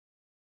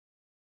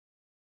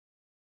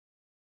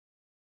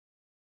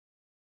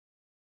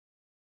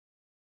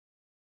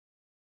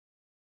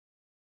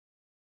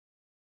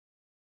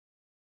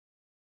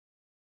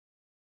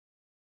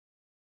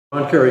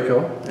Ron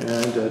Carrico,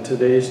 and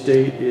today's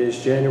date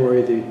is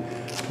January the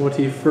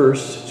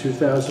 21st,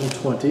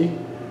 2020.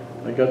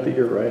 I got the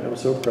year right, I'm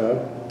so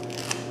proud.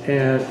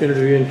 And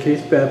interviewing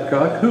Keith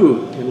Babcock,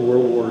 who in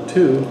World War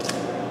II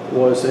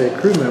was a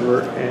crew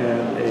member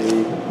and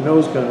a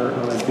nose gunner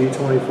on a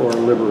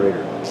B-24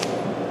 Liberator.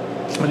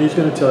 And he's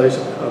going to tell us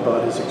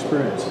about his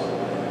experience.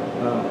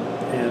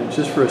 And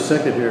just for a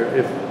second here,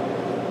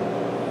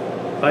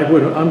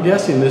 I'm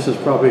guessing this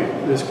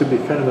could be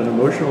kind of an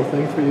emotional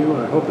thing for you,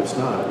 and I hope it's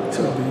not.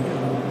 So, you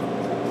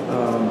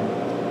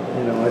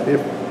know, I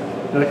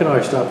can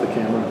always stop the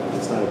camera.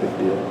 It's not a big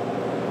deal.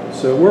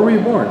 So, where were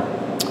you born?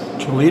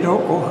 Toledo,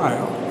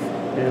 Ohio.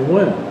 And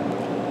when?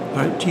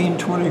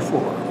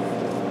 1924.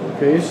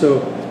 Okay,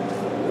 so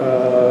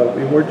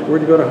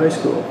where'd you go to high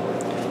school?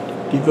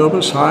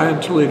 DeVilbiss High in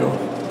Toledo.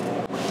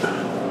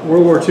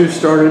 World War II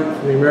started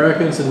for the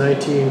Americans in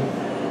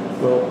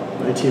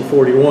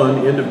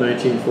 1941, the end of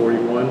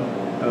 1941.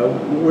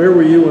 Where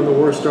were you when the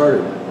war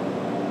started?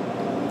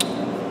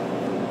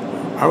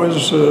 I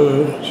was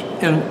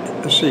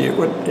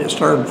it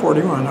started in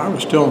 41. I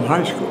was still in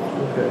high school.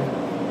 Okay.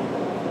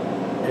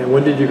 And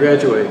when did you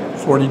graduate?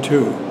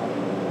 42.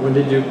 When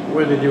did you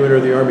enter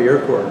the Army Air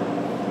Corps?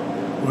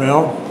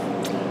 Well,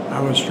 I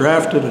was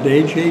drafted at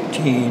age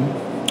 18.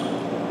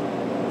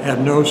 Had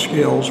no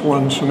skills.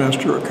 One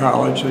semester at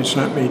college, they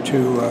sent me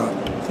to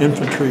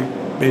infantry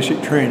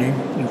basic training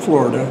in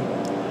Florida,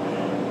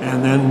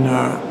 and then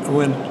I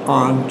went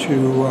on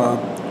to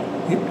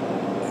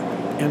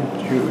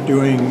into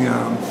doing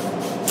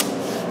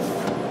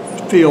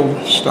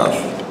field stuff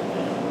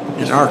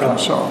in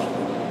Arkansas,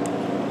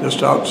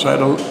 just outside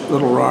of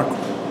Little Rock.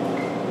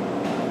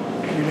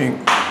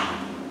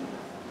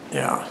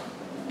 Yeah.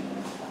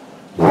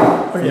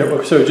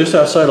 Yeah. So just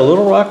outside of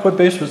Little Rock, what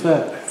base was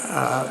that?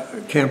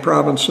 Camp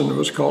Robinson, it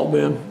was called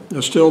then.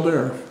 It's still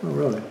there. Oh,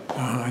 really?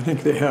 I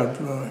think they have,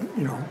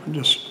 you know,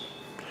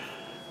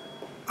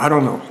 I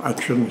don't know. I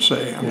shouldn't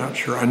say. I'm not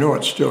sure. I know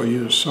it's still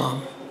used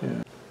some.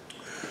 Yeah.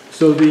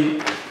 So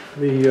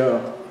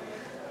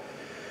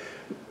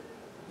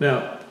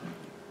now,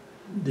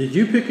 did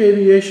you pick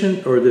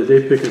aviation or did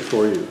they pick it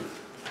for you?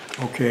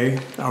 Okay.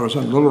 I was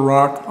in Little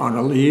Rock on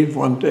a leave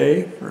one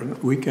day or a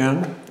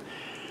weekend.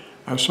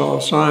 I saw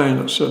a sign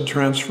that said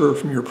transfer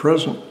from your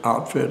present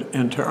outfit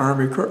into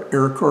Army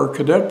Air Corps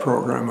Cadet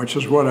Program, which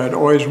is what I'd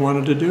always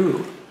wanted to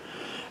do.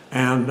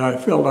 And I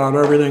filled out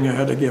everything. I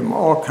had to give them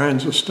all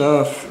kinds of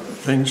stuff,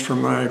 things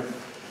from my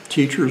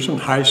teachers in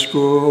high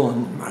school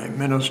and my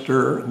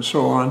minister and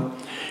so on.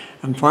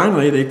 And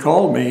finally they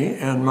called me,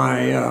 and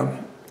my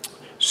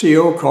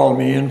CO called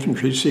me,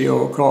 infantry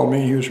CO called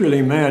me. He was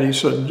really mad. He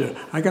said,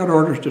 I got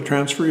orders to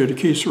transfer you to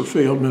Keesler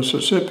Field,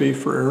 Mississippi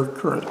for Air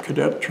Corps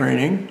Cadet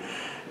training.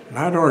 And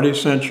I'd already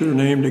sent your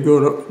name to go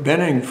to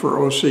Benning for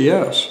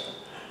OCS.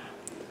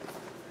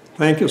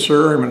 Thank you,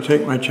 sir. I'm going to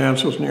take my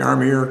chances in the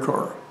Army Air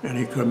Corps. And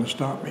he couldn't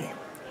stop me.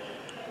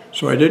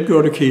 So I did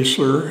go to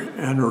Keesler,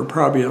 and there were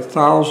probably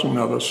 1,000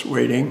 of us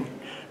waiting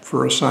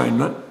for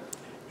assignment.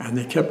 And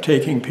they kept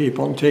taking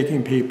people and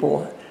taking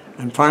people.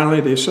 And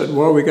finally they said,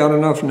 well, we got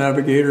enough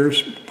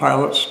navigators,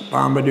 pilots,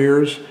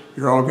 bombardiers.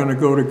 You're all going to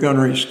go to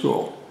gunnery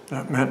school.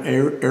 That meant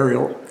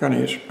aerial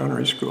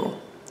gunnery school.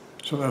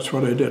 So that's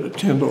what I did at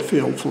Tyndall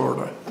Field,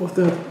 Florida. Well,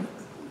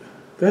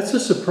 that's a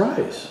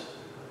surprise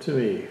to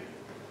me.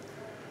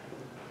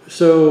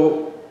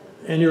 So,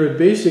 and you're at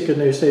basic, and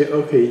they say,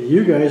 okay,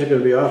 you guys are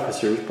going to be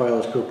officers,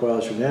 pilots,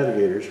 co-pilots, or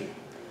navigators,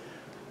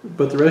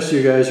 but the rest of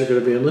you guys are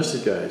going to be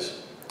enlisted guys.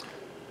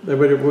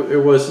 But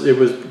it was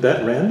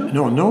that random?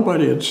 No,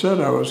 nobody had said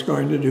I was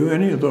going to do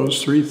any of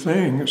those three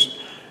things.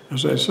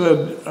 As I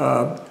said,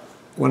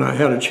 when I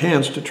had a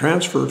chance to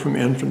transfer from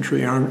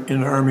infantry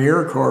in Army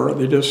Air Corps,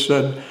 they just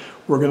said,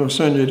 we're going to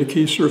send you to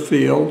Keesler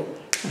Field,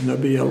 and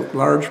there'll be a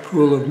large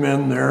pool of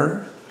men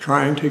there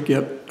trying to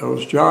get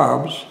those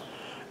jobs.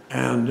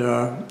 And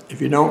if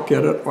you don't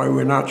get it, well,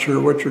 we're not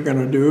sure what you're going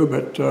to do,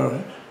 but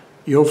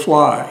you'll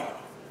fly.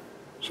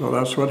 So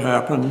that's what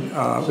happened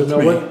with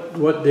me.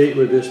 What date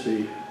would this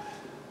be?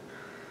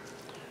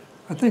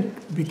 I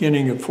think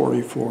beginning of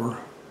 44.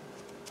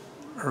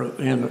 Or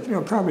the end of, you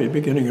know, probably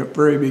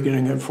very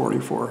beginning of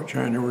 44,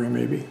 January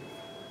maybe.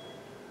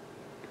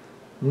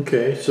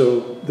 Okay,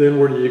 so then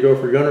where did you go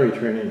for gunnery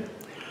training?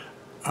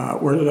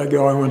 Where did I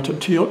go? I went to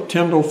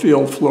Tyndall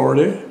Field,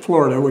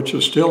 Florida, which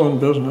is still in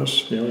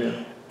business. Oh,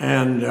 yeah.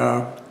 And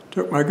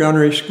took my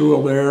gunnery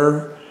school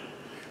there.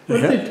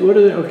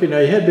 Okay, now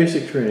you had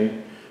basic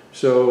training,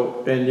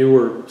 and you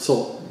were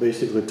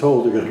basically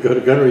told you're going to go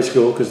to gunnery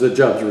school because the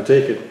jobs were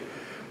taken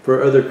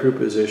for other crew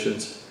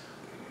positions.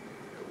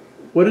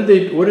 What did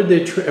they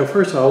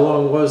first, how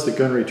long was the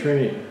gunnery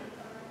training?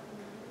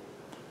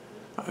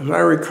 As I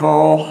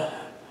recall,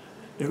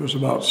 it was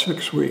about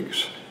 6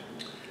 weeks.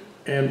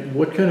 And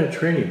what kind of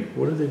training?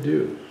 What did they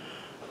do?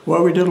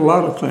 Well, we did a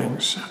lot of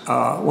things.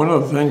 One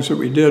of the things that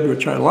we did,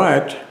 which I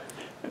liked,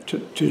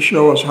 to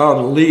show us how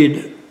to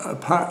lead a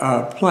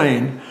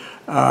plane,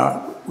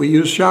 we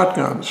used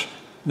shotguns.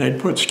 And they'd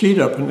put skeet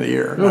up in the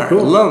air. Oh, cool.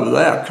 I loved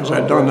that because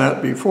I'd done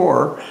that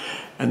before.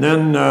 And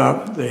then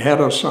they had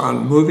us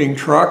on moving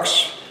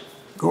trucks,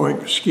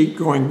 skeet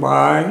going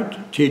by,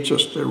 to teach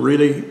us to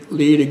really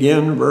lead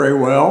again very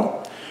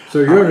well. So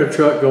you're in a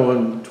truck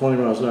going 20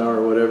 miles an hour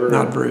or whatever?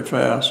 Not very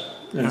fast.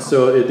 And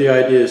so the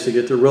idea is to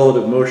get the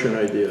relative motion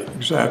idea.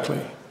 Exactly.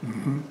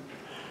 Mm-hmm.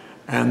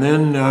 And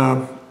then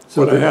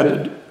what I had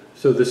to do.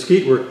 So the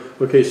skeet were,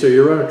 okay, so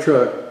you're on a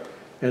truck,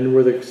 and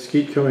were the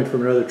skeet coming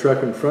from another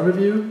truck in front of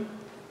you?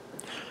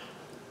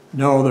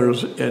 No,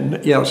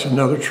 yes,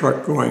 another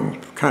truck going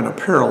kind of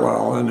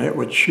parallel, and it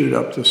would shoot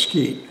up the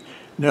skeet.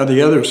 Now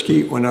the other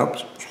skeet went up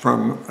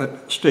from a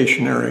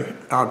stationary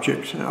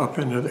object up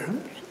into the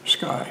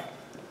sky.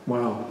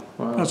 Wow,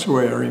 wow. That's the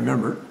way I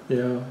remember it.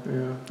 Yeah,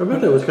 yeah. I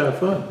bet that was kind of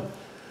fun.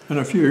 And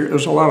it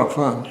was a lot of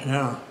fun,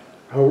 yeah.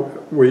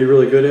 Were you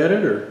really good at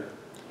it, or?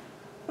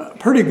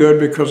 Pretty good,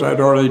 because I'd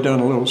already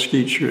done a little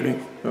skeet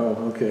shooting. Oh,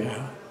 okay.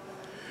 Yeah.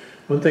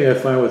 One thing I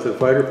find with the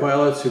fighter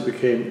pilots who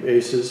became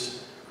aces,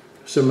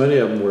 so many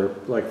of them were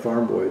like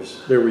farm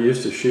boys. They were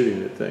used to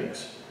shooting at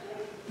things,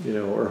 you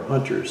know, or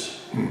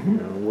hunters. Mm-hmm. You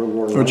know, World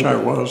War I. Which I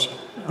was.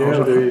 Yeah,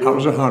 there you go. I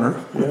was a hunter.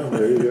 Yeah,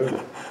 there you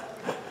go.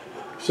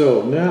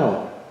 So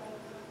now,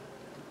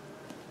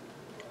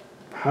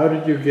 how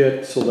did you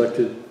get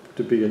selected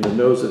to be in the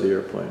nose of the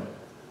airplane?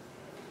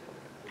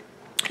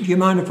 Do you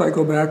mind if I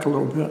go back a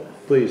little bit?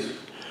 Please.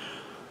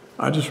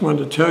 I just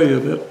wanted to tell you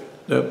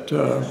that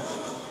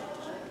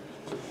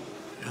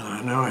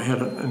now I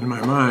had it in my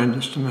mind,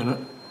 just a minute.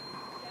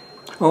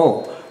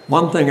 Oh,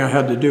 one thing I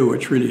had to do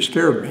which really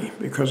scared me,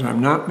 because I'm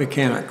not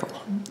mechanical.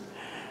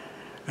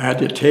 I had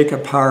to take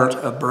apart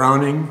a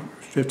Browning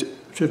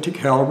 50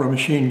 caliber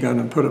machine gun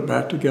and put it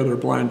back together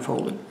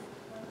blindfolded.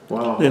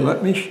 Wow. They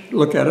let me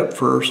look at it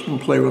first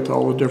and play with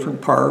all the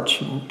different parts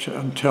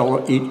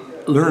until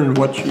learn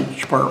what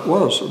each part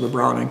was of the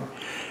Browning.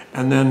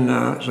 And then,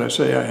 as I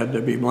say, I had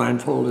to be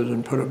blindfolded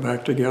and put it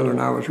back together,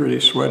 and I was really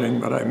sweating,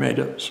 but I made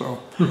it,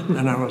 so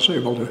then I was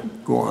able to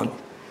go on.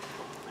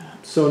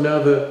 So now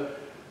the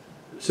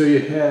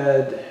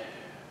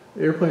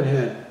airplane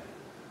had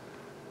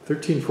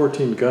 13,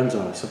 14 guns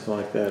on it, something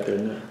like that,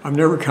 didn't it? I've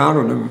never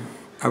counted them.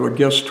 I would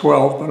guess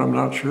 12, but I'm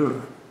not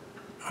sure.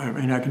 I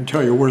mean, I can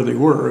tell you where they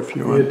were if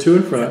you want. You had 2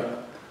 in front,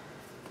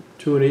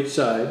 2 on each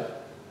side,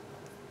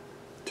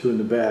 2 in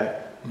the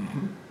back,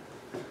 mm-hmm.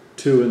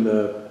 2 in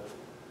the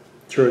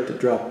turret that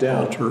dropped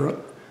down. Turret.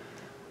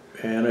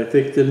 And I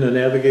think, didn't a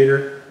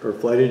navigator or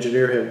flight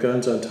engineer have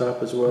guns on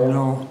top as well?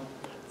 No,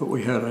 but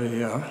we had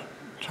a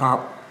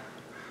top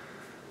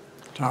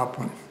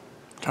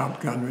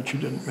gun, which you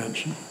didn't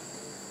mention.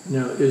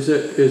 Now, was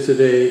it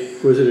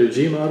a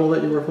G model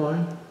that you were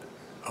flying?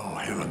 Oh,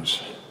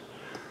 heavens.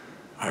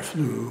 I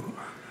flew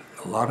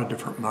a lot of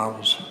different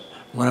models.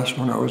 The last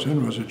one I was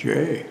in was a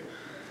J.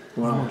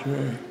 Wow.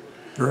 J.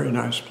 Very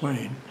nice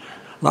plane.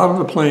 A lot of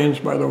the planes,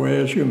 by the way,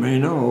 as you may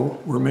know,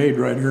 were made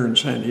right here in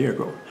San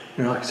Diego.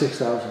 You know, like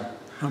 6,000.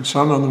 And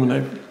some of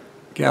them,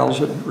 gals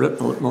had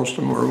written, most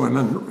of them were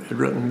women, had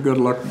written "Good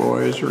Luck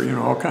Boys" or, you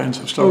know, all kinds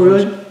of stuff. Oh,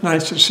 really? It was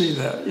nice to see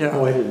that, yeah.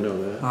 Oh, I didn't know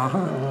that.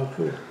 Uh-huh.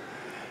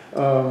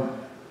 Cool.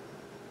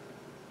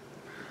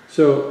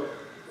 So,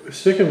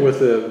 sticking with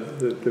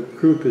the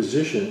crew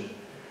position,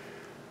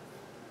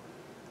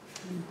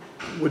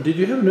 did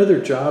you have another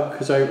job?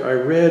 Because I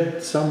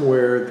read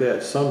somewhere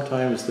that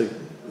sometimes the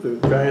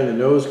guy in the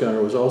nose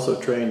gunner was also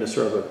trained as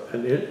sort of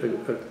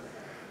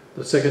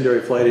a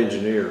secondary flight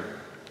engineer.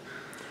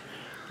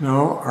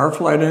 No, our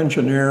flight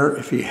engineer,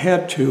 if he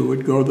had to,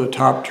 would go to the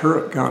top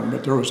turret gun,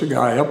 but there was a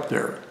guy up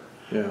there.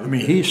 Yeah. I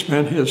mean, he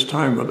spent his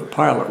time with the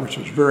pilot, which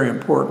was very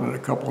important in a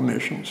couple of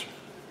missions.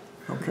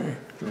 Okay.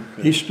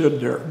 He stood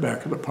there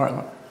back of the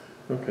pilot.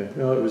 Okay.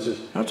 No, it was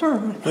just. That's all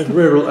right. I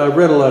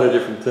read a lot of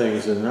different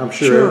things, and I'm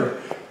sure.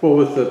 Well,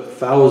 with the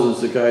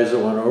thousands of guys that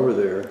went over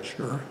there.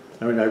 Sure.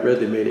 I mean, I read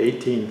they made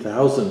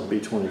 18,000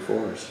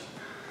 B-24s,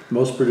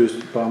 most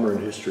produced bomber in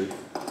history.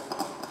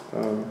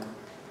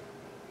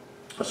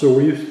 So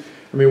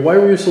why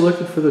were you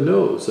selected for the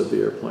nose of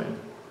the airplane?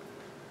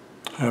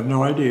 I have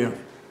no idea.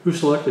 Who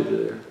selected you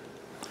there?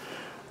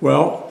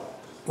 Well,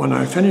 when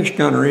I finished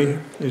gunnery,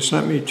 they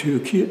sent me to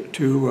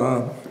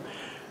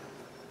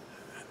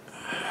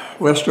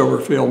Westover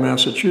Field,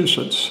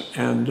 Massachusetts,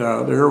 and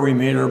there we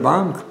met our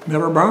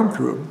bomb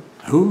crew.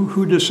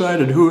 Who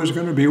decided who was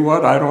going to be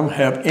what? I don't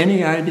have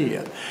any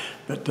idea,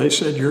 but they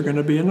said you're going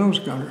to be a nose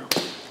gunner,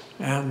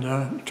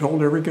 and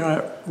told every guy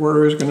where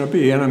he was going to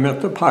be. And I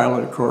met the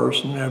pilot, of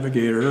course, and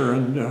navigator,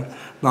 and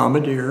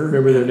bombardier.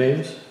 Remember their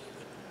names?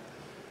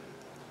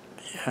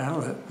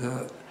 Yeah,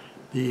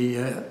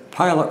 the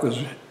pilot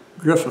was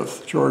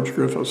George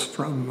Griffith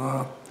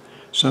from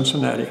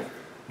Cincinnati.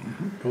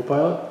 Mm-hmm.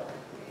 Co-pilot?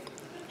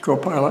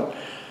 Co-pilot.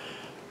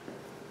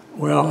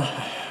 Well,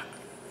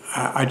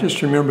 I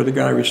just remember the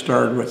guy we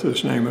started with,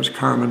 his name was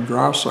Carmen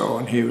Grosso,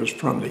 and he was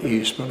from the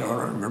East, but I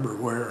don't remember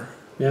where.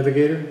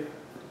 Navigator?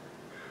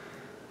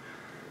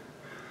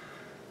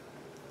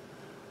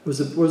 Was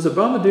the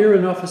bombardier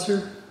an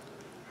officer?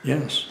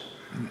 Yes.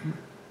 Mm-hmm.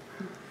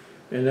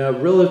 And now,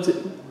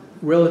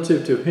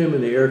 relative to him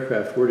in the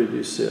aircraft, where did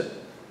you sit?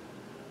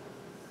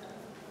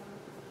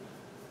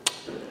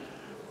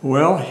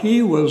 Well,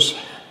 he was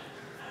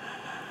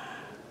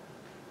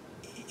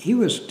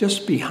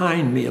just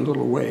behind me a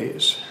little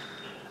ways.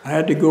 I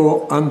had to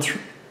go into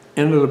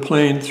the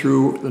plane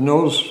through the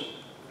nose,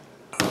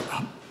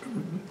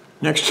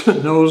 next to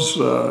the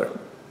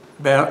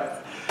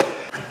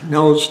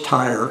nose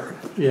tire.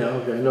 Yeah,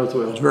 okay, nose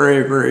wheel. It was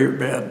very, very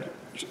bad.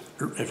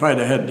 If I'd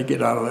have had to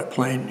get out of that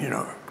plane, you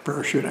know,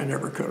 parachute, I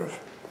never could have.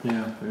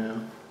 Yeah, yeah.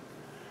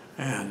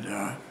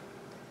 And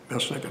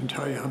best I can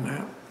tell you on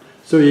that.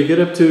 So you get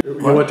up to,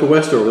 you went to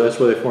Westover, that's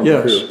where they formed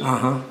the crew. Yes,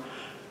 uh-huh.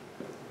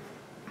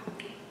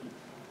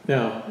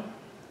 Now,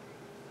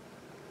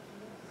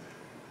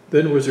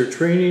 then was there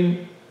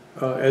training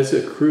as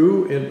a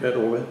crew at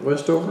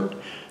Westover?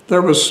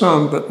 There was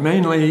some, but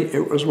mainly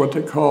it was what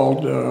they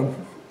called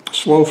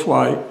slow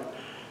flight,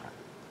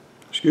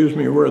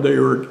 where they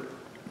were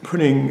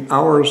putting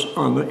hours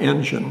on the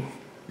engines,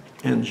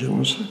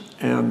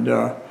 and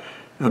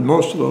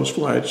most of those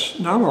flights,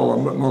 not all of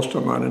them, but most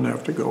of them I didn't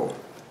have to go.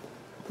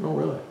 Oh,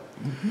 really?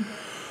 Mm-hmm.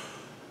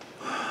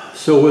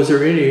 So was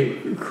there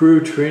any crew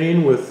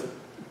training with,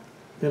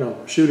 you know,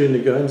 shooting the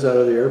guns out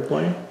of the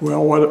airplane?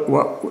 Well,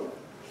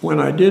 when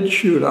I did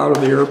shoot out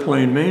of the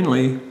airplane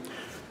mainly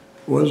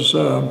was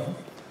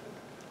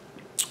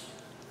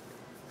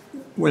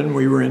when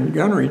we were in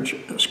gunnery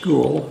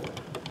school.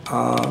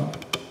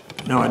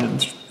 No, I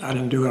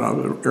didn't do it out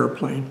of the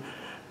airplane,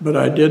 but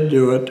I did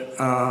do it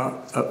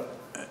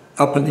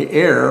up in the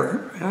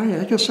air.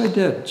 I guess I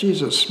did.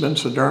 Jesus, it's been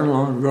so darn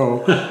long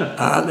ago.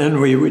 Then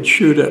we would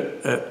shoot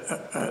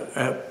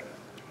at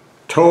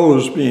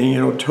toes, being, you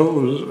know,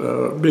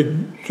 toes,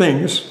 big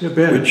things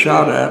we'd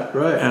shot at.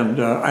 Right. And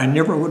I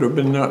never would have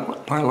been a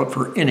pilot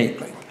for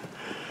anything.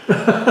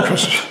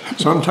 Because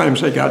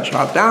sometimes they got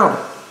shot down.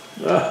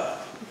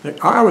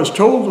 I was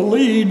told to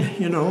lead,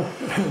 you know.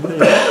 They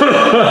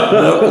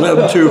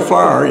led too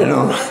far, you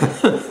know.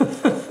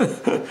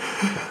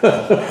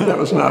 That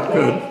was not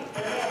good.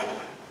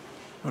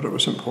 But it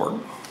was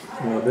important.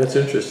 Well, that's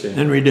interesting.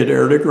 And we did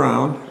air to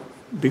ground,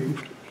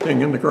 big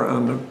thing in the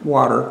ground, the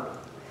water,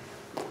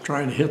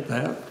 trying to hit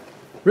that.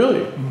 Really?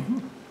 Mm-hmm.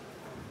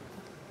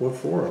 What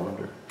for, I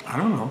wonder? I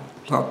don't know.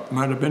 Thought it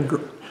might have been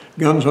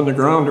guns on the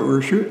ground that we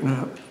were shooting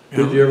at.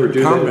 Did you ever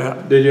do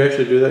that? Did you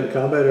actually do that in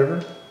combat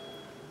ever?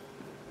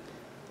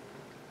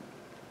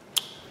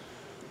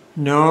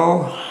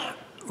 No,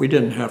 we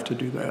didn't have to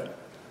do that.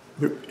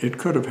 It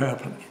could have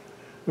happened.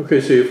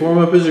 Okay, so you form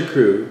up as a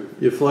crew,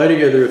 you fly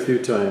together a few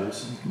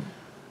times,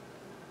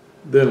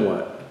 then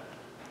what?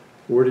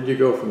 Where did you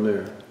go from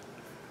there?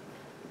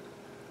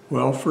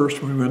 Well,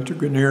 first we went to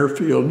Grenier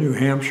Field, New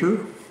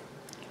Hampshire,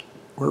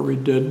 where we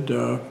did,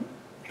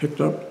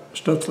 picked up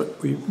stuff that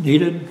we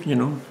needed, you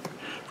know,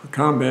 for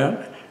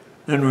combat.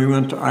 Then we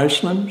went to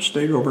Iceland,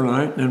 stayed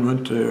overnight, and then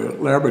went to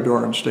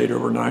Labrador and stayed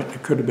overnight.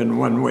 It could have been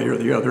one way or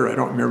the other. I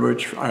don't remember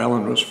which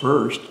island was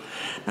first.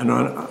 And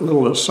on a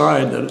little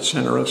aside that it's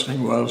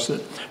interesting was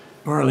that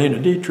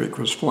Marlene Dietrich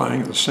was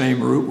flying the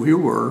same route we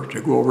were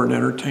to go over and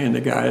entertain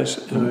the guys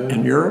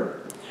in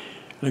Europe.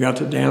 And I got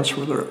to dance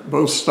with her at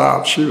both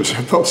stops. She was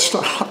at both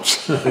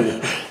stops.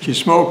 She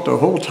smoked the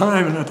whole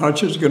time, and I thought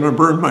she was going to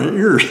burn my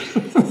ears.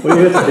 Well,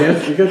 you got to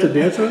dance. You got to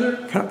dance with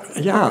her?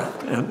 Yeah,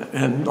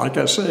 and like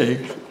I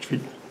say,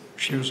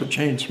 she was a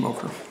chain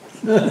smoker.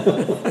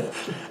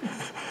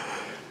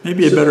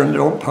 Maybe you better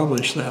don't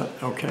publish that.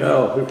 Okay.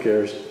 Oh, who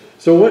cares?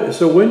 So what?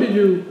 So when did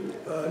you?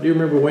 Do you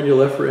remember when you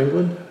left for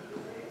England?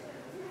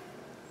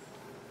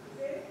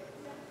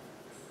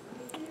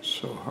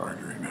 So hard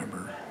to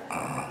remember.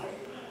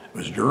 It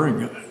was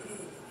during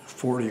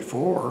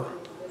 '44,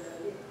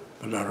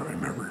 but I don't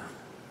remember.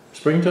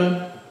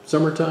 Springtime?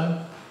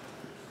 Summertime?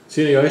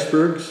 See any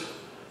icebergs?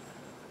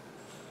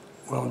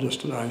 Well,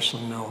 just at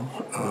Iceland, no.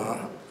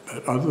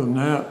 But other than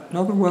that,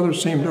 no, the weather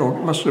seemed to,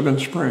 it must have been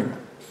spring.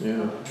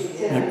 Yeah.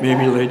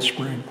 Maybe late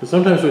spring. But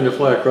sometimes when you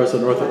fly across the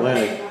North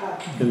Atlantic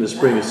in the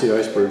spring, you see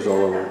icebergs all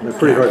over. They're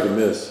pretty hard to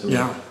miss.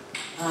 Yeah.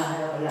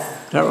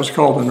 That was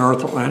called the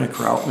North Atlantic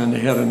route, and then they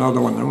had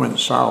another one that went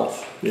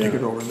south. Yeah. Take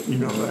it over, you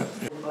know that.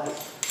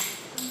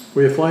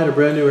 Were you flying a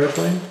brand new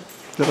airplane?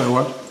 Did I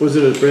what? Was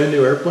it a brand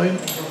new airplane?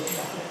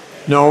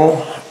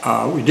 No,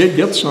 we did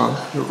get some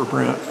that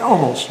were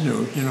almost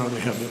new. You know, they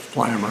had to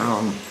fly them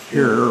around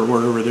here or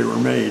wherever they were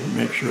made,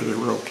 make sure they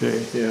were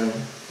okay. Yeah.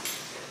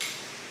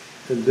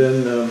 And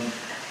then,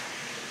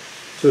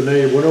 so now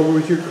you went over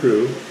with your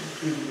crew.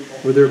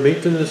 Were there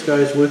maintenance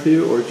guys with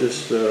you, or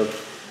just the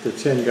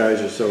 10 guys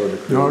or so in the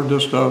crew? No,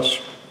 just us.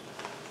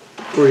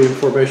 Were you in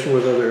formation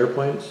with other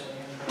airplanes?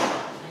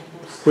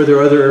 Were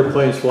there other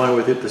airplanes flying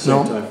with you at the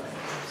same time?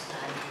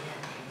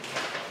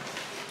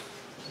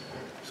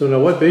 So now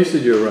what base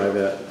did you arrive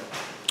at?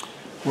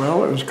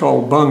 Well, it was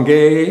called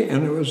Bungay,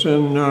 and it was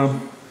in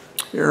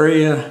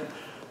area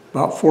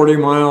about 40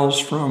 miles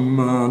from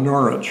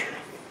Norwich.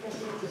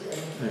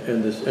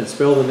 And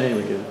spell the name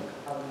again.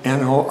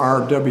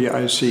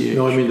 Norwich.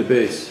 No, I mean the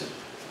base.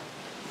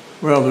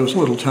 Well, there's a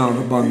little town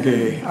of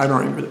Bungay. I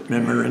don't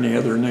remember any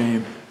other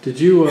name.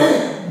 Have you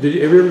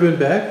ever been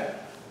back?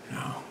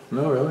 No.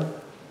 No, really?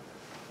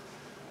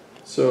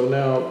 So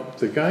now,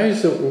 the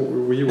guys that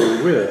we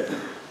were with,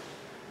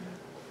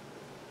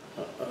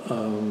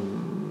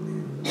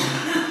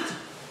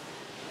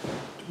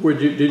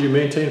 did you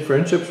maintain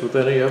friendships with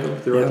any of them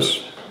throughout?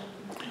 Yes.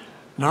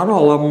 Not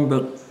all of them,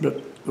 but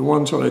the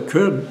ones that I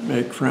could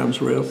make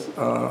friends with.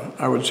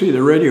 I would see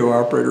the radio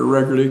operator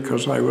regularly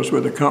because I was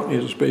with a company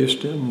that's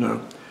based in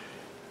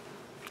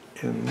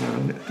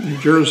New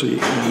Jersey,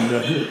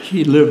 and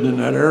he lived in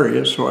that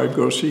area, so I'd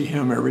go see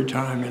him every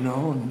time, you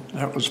know, and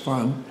that was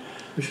fun.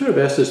 We should have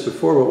asked this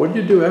before, but what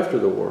did you do after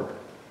the war?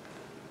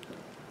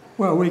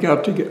 Well, we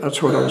got to get,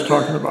 that's what I was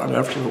talking about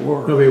after the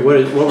war. I mean, what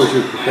was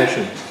your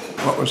profession?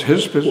 What was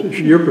his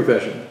position? Your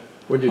profession.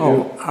 What did you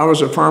do? I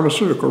was a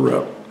pharmaceutical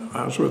rep.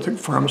 I was with a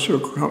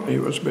pharmaceutical company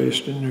that was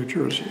based in New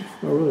Jersey.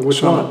 Oh, really?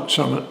 Which one?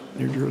 Summit,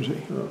 New Jersey.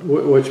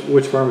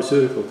 Which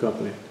pharmaceutical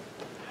company?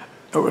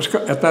 It was,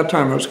 at that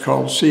time it was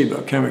called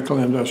CEBA, Chemical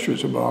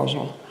Industries of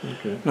Basel.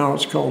 Okay. Now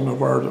it's called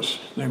Novartis.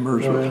 They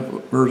merged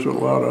with a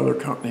lot of other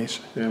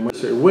companies. Yeah,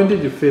 when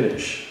did you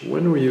finish?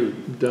 When were you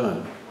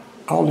done?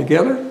 All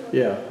together?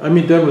 Yeah, I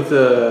mean done with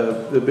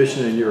the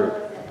mission in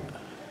Europe.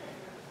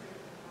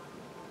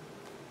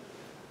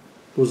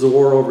 Was the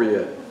war over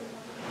yet?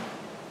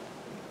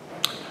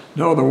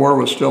 No, the war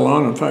was still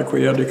on. In fact,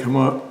 we had to come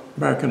up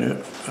back in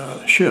a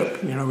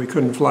ship. You know, we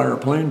couldn't fly our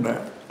plane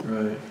back.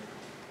 Right.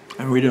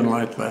 And we didn't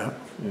like that,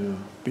 Yeah.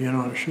 being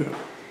on a ship.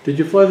 Did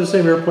you fly the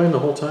same airplane the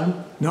whole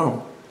time?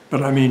 No,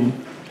 but I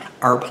mean,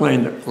 our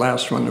plane, the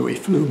last one that we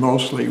flew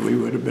mostly, we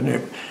would have been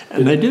able,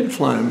 and they did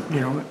fly them,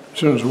 you know, as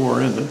soon as the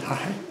war ended.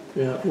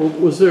 Yeah, well,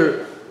 was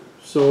there,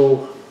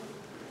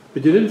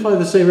 but you didn't fly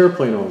the same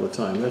airplane all the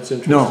time. That's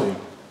interesting.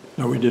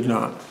 No, we did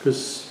not.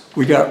 Because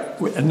we got,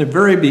 in the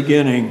very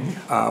beginning,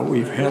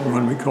 we've had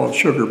one we called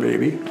Sugar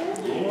Baby,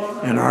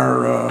 and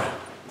our...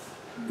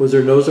 was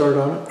there nose art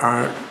on it?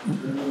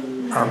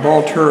 Our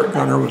ball turret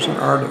gunner was an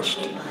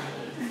artist.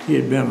 He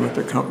had been with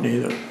the company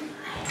that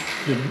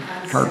did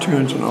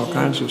cartoons and all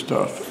kinds of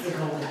stuff.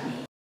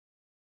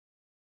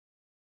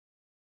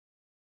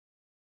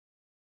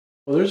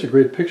 Well, there's a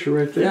great picture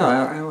right there. Yeah,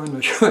 I wanted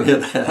to show you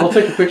that. I'll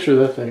take a picture of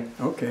that thing.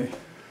 Okay.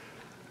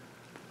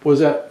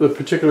 Was that the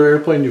particular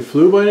airplane you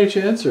flew by any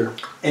chance, or?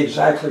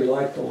 Exactly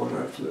like the one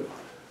I flew.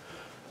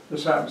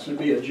 This happens to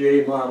be a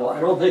J model. I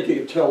don't think you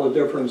can tell the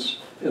difference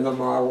in the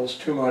models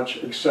too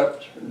much,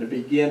 except in the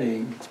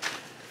beginning.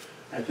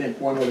 I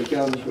think one of the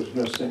guns was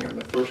missing on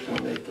the first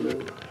one they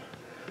flew.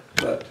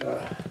 But,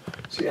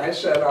 see, I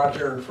sat out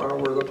here in front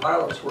of where the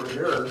pilots were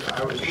here.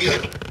 I was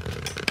here.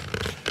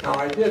 Now,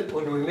 I did,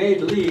 when we made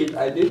lead,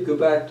 I did go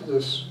back to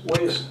this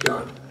waist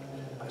gun.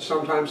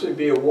 Sometimes it'd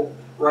be a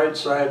right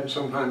side, and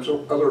sometimes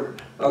other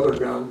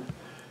gun.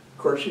 Of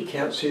course, you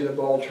can't see the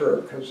ball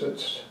turret because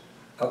it's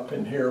up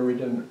in here. We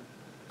didn't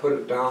put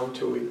it down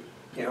until we,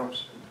 you know,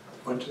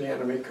 went to the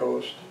enemy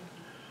coast.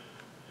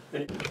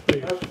 And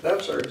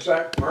that's our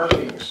exact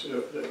markings.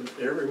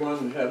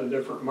 Everyone had a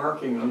different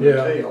marking on the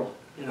tail,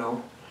 you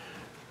know.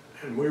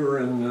 And we were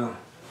in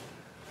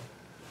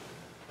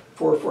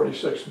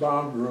 446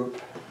 bomb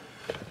group,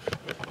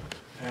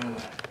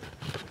 and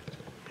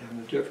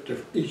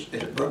each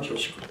a bunch of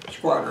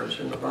squadrons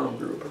in the bomb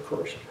group, of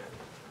course.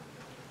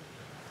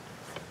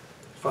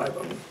 5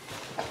 of them.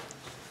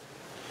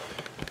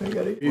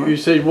 You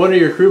said one of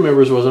your crew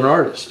members was an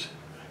artist.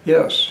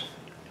 Yes.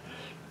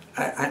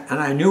 And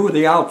I knew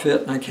the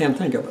outfit, and I can't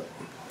think of it.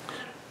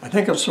 I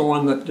think it's the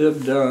one that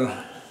did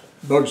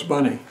Bugs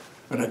Bunny,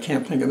 but I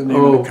can't think of the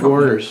name of the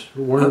company.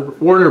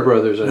 Warner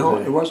Brothers, I think.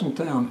 No, it wasn't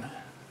them.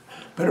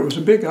 But it was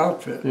a big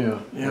outfit.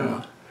 Yeah.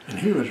 And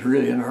he was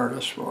really an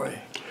artist,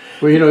 boy.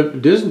 Well, you know,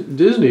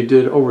 Disney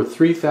did over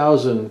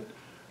 3,000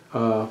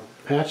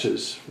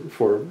 patches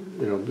for,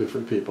 you know,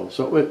 different people.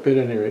 So at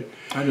any rate,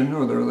 I didn't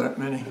know there were that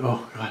many.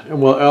 Oh God!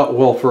 And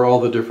well, for all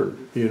the different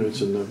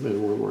units in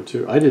World War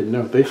II, I didn't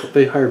know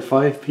they hired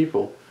 5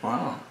 people.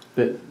 Wow.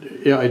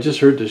 I just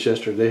heard this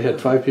yesterday. They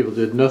had 5 people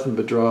did nothing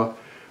but draw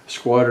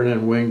squadron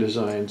and wing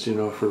designs, you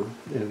know,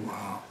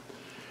 Wow.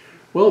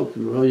 Well,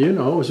 you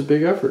know, it was a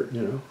big effort,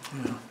 you know.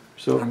 Yeah.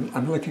 So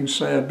I'm looking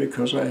sad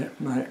because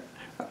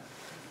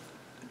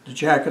the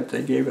jacket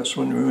they gave us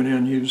when we went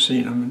in, you've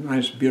seen them, a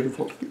nice,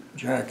 beautiful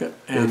jacket,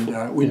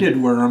 and we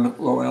did wear them at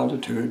low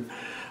altitude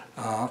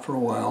for a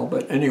while.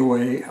 But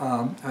anyway,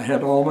 I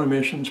had all my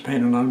missions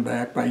painted on the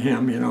back by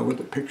him, you know, with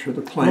a picture of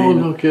the plane. Oh,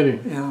 no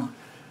kidding. Yeah.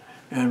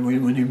 And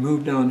when he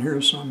moved down here,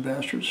 some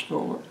bastard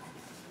stole it.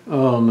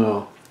 Oh,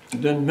 no. I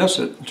didn't miss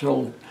it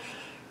until,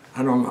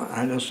 I don't know,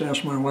 I just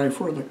asked my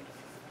wife where the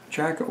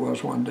jacket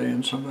was one day,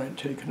 and somebody had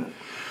taken it.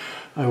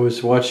 I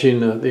was watching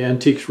the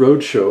Antiques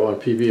Roadshow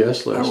on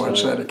PBS last night. I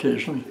watch that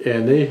occasionally.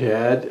 And they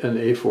had an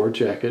A4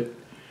 jacket,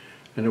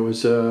 and it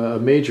was a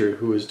major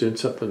who was doing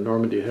something in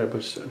Normandy.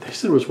 They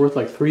said it was worth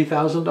like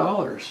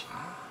 $3,000.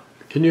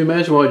 Can you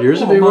imagine what yours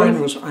would be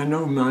worth? I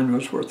know mine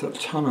was worth a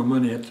ton of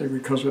money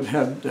because it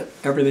had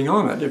everything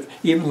on it.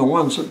 Even the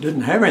ones that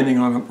didn't have anything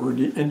on it were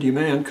in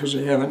demand because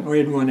they haven't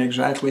made one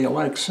exactly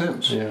alike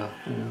since. Yeah.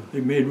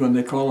 They made one,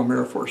 they call them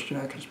Air Force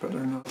jackets, but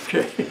they're not.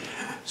 Okay.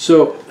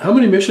 So how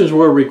many missions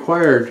were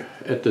required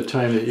at the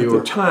time that you At were?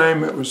 the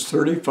time, it was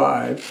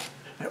 35.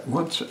 At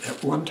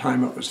one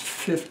time, it was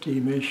 50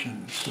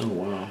 missions. Oh,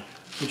 wow.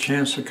 The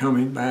chance of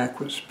coming back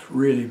was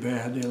really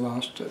bad. They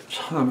lost a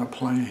ton of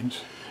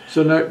planes.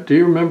 So now, do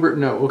you remember,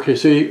 no, okay,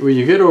 so when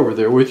you get over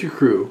there with your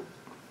crew,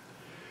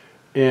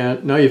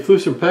 and now you flew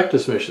some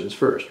practice missions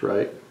first,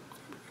 right?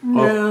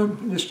 Yeah,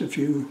 just a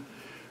few.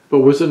 But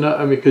was it not,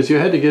 I mean, because you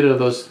had to get into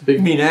those big...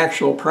 You mean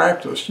actual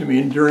practice? You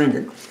mean during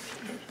a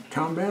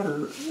combat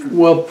or?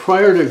 Well,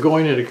 prior to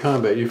going into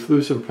combat, you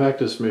flew some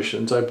practice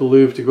missions, I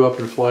believe, to go up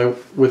and fly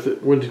with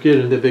it, when to get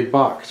in the big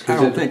box. I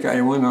don't think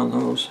I went on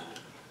those.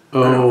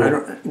 Oh. I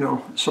don't, you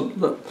know,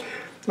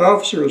 the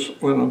officers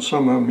went on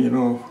some of them, you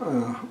know,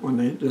 when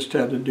they just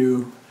had to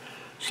do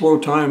slow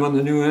time on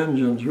the new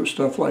engines or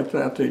stuff like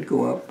that, they'd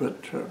go up, but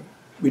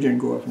we didn't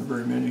go up in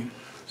very many.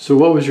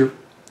 So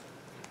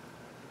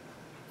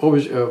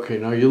okay,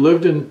 now you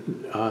lived in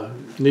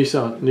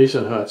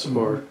Nissan huts,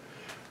 or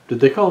did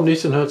they call them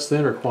Nissan huts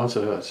then, or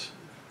Quonset huts?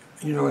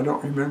 You know, I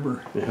don't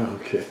remember. Yeah,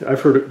 okay.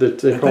 I've heard that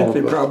they call them. I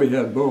think they probably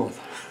had both.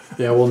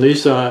 Yeah, well,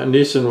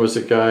 Nissan was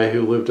a guy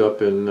who lived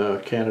up in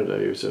Canada.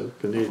 He was a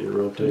Canadian,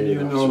 real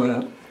Canadian Didn't even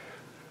officer.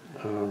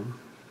 know that.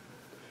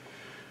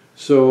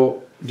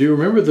 So, do you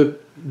remember the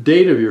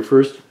date of your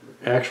first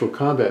actual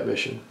combat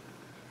mission?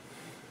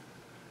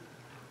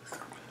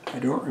 I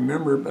don't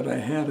remember, but I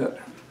had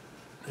it,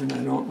 and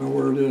I don't know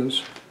where it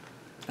is.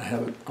 I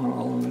have it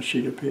all on a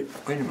sheet of paper.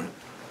 Wait a minute.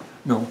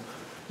 No,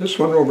 this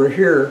one over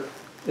here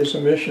is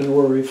a mission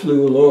where we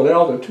flew a low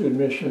altitude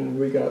mission.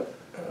 We got,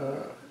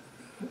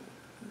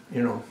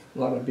 you know, a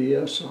lot of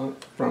BS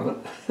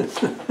from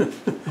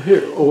it.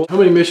 Here, well, how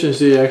many missions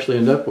did you actually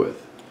end up with?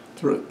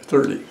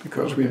 30,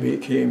 because we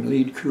became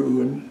lead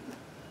crew,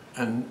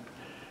 and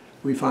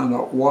we found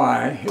out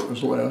why it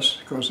was less,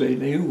 because they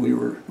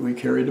knew we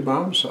carried the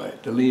bomb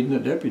sight. The lead and the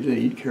deputy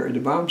lead carried the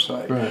bomb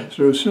sight. Right.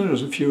 So as soon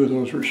as a few of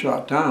those were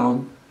shot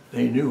down,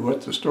 they knew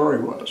what the story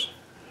was.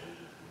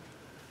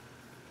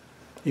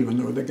 Even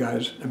though the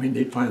guys, I mean,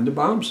 they'd find the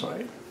bomb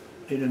sight.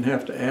 They didn't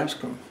have to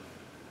ask them.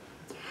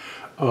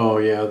 Oh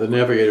yeah, the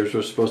navigators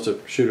were supposed to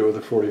shoot it with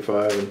a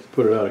 45 and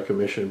put it out of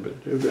commission, but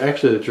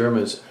actually the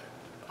Germans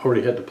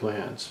already had the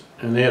plans,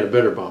 and they had a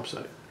better bomb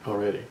sight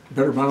already.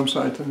 Better bomb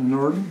sight than the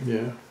Norden?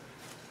 Yeah.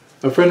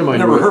 A friend of mine.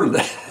 Never heard of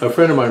that. A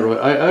friend of mine wrote.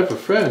 I have a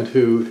friend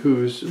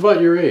who's about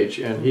your age,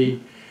 and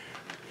he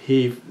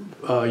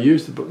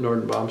used the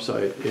Norden bomb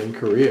sight in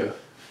Korea,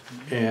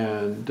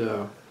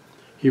 and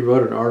he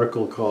wrote an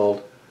article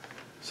called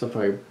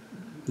something like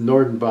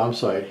 "Norden bomb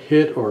sight: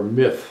 Hit or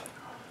Myth,"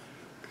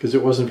 because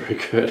it wasn't very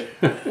good.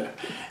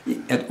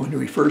 When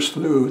we first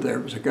flew, there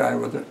was a guy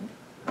with a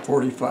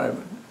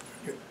 45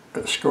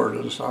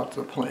 escorted us out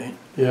to the plane.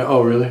 Yeah.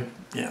 Oh, really?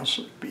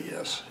 Yes,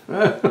 BS.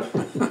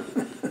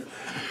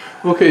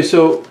 Okay,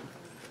 so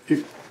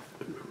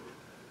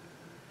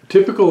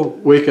typical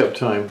wake-up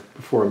time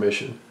before a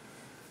mission.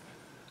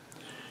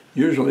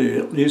 Usually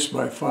at least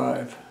by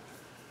 5.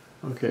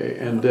 Okay,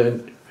 and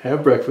then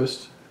have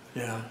breakfast.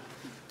 Yeah.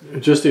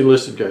 Just the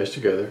enlisted guys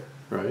together,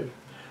 right?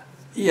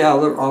 Yeah,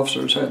 the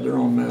officers had their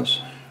own mess.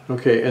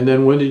 Okay, and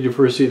then when did you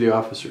first see the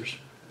officers?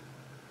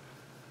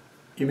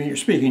 You mean you're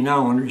speaking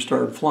now when we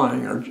started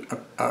flying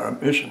our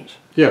missions?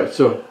 Yeah,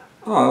 so.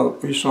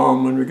 We saw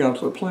them when we got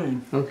to the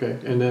plane. Okay,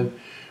 and then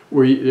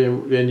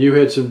and you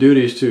had some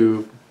duties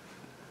to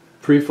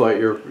pre-flight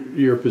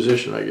your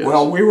position, I guess.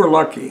 Well, we were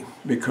lucky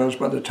because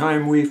by the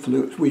time we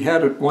flew, we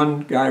had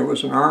one guy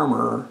was an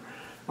armorer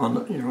on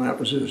the, you know, that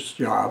was his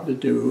job to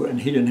do,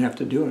 and he didn't have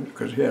to do it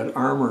because he had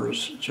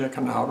armorers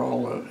checking out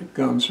all the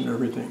guns and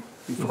everything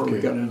before we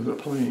got into the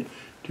plane.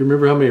 Do you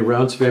remember how many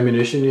rounds of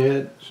ammunition you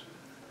had?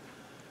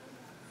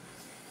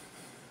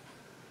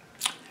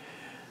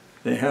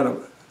 They had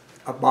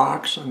a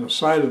box on the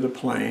side of the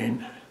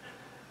plane,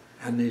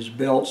 and these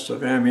belts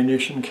of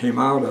ammunition came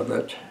out of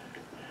it.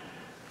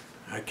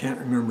 I can't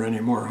remember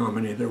anymore how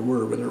many there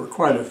were, but there were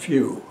quite a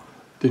few.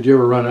 Did you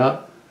ever run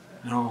out?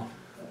 No.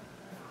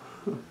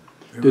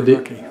 We Did were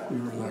lucky. We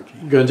were lucky.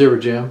 Guns ever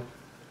jam?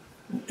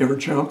 Ever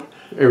jump?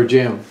 Ever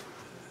jam?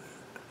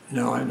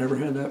 No, I never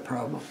had that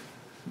problem.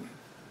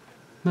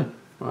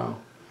 Wow.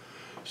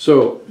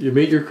 So you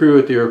meet your crew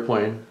at the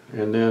airplane,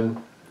 and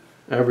then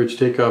average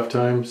takeoff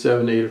time,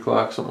 7 to 8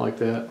 o'clock, something like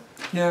that.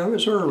 Yeah, it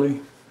was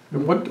early.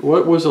 And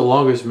what was the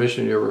longest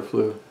mission you ever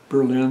flew?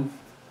 Berlin.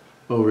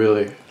 Oh,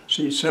 really?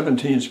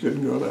 C-17s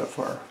couldn't go that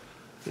far.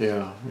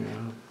 Yeah,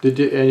 yeah.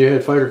 And you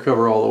had fighter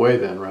cover all the way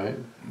then, right?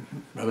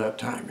 By that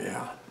time,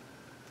 yeah.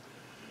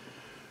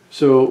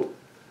 So,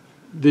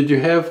 did you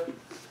have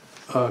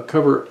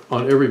cover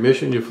on every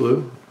mission you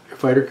flew?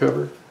 Fighter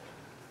cover?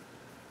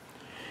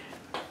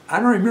 I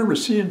don't remember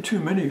seeing too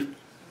many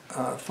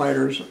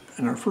fighters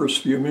in our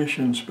first few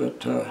missions,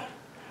 but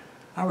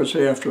I would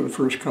say after the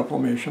first couple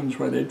missions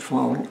where they'd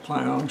fly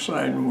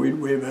alongside and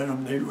we'd wave at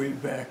them, they'd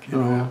wave back. You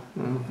know?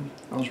 Yeah. Yeah.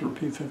 Those were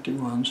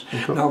P-51s.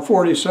 Okay. Now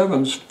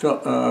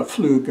 47s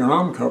flew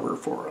ground cover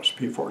for us,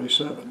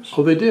 P-47s.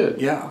 Oh, they did?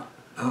 Yeah,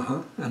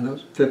 and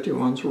those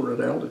 51s were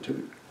at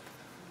altitude.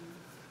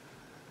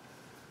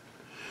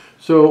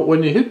 So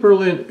when you hit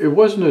Berlin, it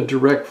wasn't a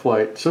direct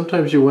flight.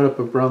 Sometimes you went up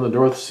around the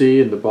North Sea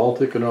and the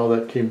Baltic and all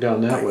that came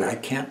down that way. I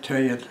can't tell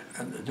you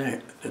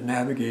the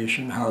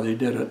navigation, how they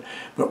did it.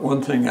 But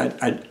one thing,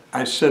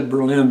 I said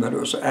Berlin, but it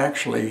was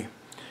actually,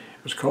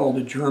 it was called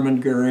the Hermann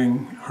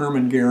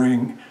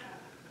Goering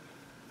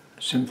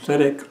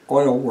Synthetic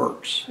Oil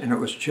Works, and it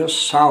was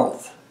just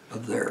south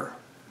of there.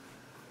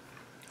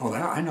 Oh,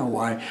 I know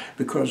why.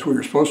 Because we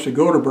were supposed to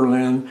go to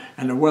Berlin,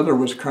 and the weather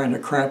was kind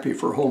of crappy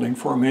for holding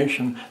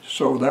formation,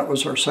 so that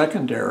was our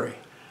secondary.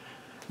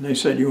 And they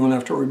said, you won't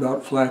have to worry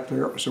about flak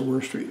there. It was the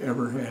worst we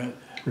ever had.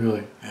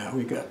 Really? Yeah,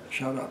 we got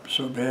shut up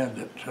so bad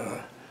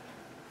that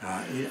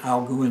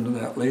I'll go into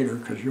that later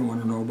because you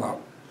want to know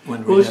about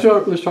when we Well, let's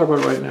talk about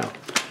it right now.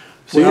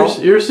 So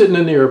well, you're sitting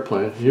in the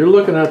airplane. You're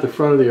looking at the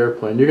front of the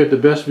airplane. You get the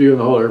best view in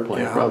the whole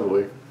airplane, yeah.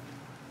 probably.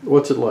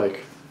 What's it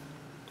like?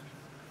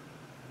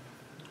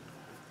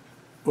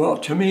 Well,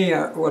 to me,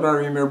 what I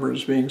remember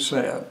is being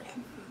sad.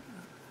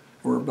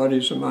 Were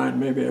buddies of mine,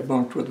 maybe I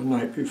bunked with the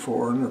night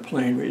before, and their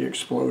plane we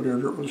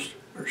exploded or was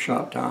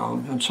shot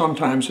down. And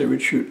sometimes they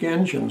would shoot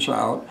engines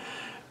out,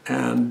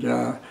 and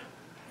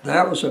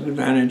that was an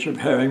advantage of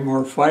having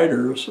more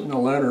fighters in the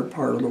latter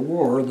part of the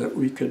war, that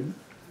we could,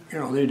 you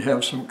know, they'd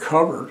have some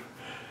cover.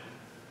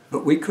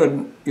 But we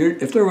couldn't,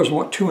 if there was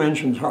two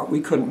engines out,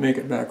 we couldn't make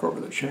it back over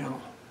the channel.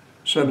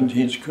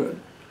 17s could.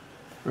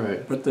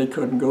 Right. But they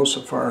couldn't go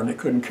so far, and they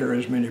couldn't carry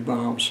as many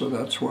bombs, so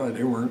that's why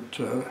they weren't,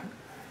 they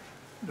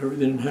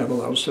didn't have a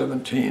lot of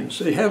 17s.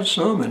 They had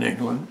some in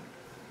England,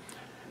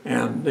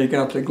 and they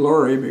got the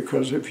glory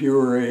because if you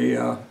were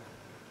a,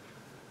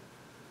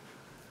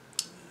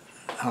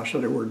 how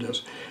should I word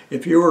this?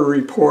 If you were a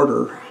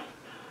reporter,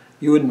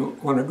 you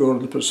wouldn't want to go to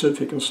the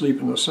Pacific and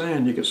sleep in the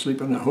sand. You could sleep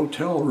in a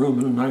hotel room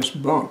in a nice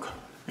bunk,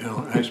 you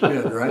know, nice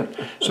bed, right?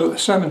 So the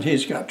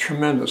 17s got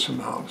tremendous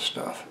amount of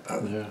stuff,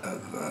 of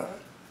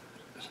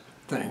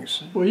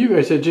things. Well, you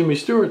guys had Jimmy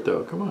Stewart,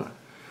 though. Come on.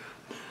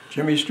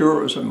 Jimmy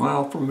Stewart was a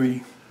mile from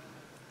me.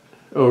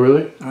 Oh,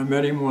 really? I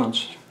met him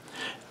once.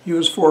 He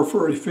was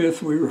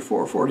 445th, we were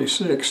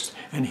 446th,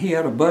 and he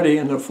had a buddy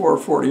in the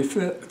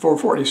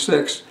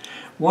 446th.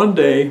 One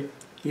day,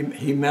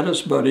 he met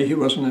his buddy. He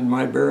wasn't in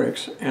my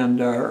barracks,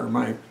 and or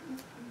my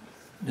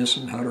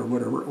Nissen hut or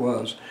whatever it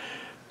was.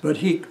 But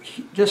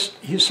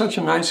he's such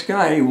a nice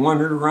guy. He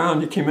wandered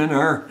around. He came in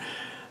our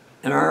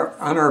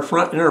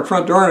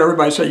front door, and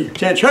everybody said, "You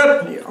can't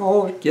shut it."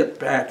 Oh, get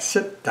back,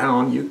 sit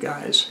down, you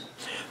guys.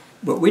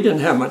 But we didn't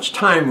have much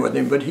time with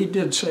him. But he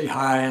did say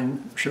hi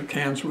and shook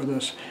hands with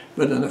us.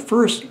 But in the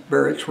first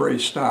barracks where he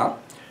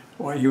stopped,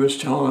 why, he was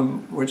telling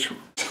them which.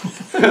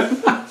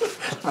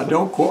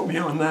 Don't quote me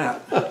on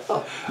that.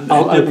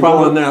 I didn't go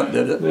on that,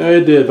 did it? No,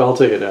 it did, but I'll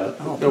take it out.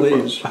 Oh,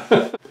 please.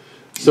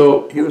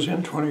 So he was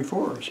in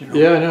 24s, you know.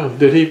 Yeah, I know.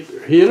 Did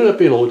he ended up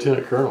being a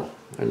lieutenant colonel.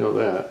 I know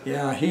that.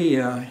 Yeah, he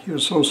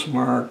was so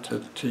smart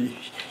that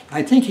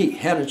I think he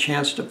had a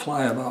chance to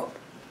fly about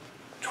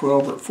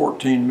 12 or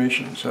 14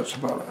 missions. That's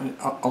about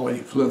all he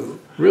flew.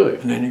 Really?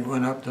 And then he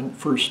went up the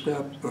first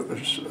step. It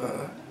was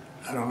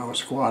I don't know, a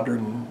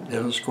squadron,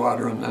 did a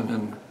squadron, and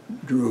then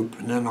droop,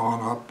 and then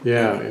on up.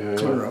 Yeah,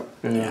 clear up.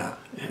 Yeah.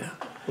 Yeah.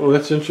 Well,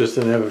 that's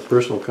interesting to have a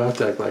personal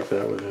contact like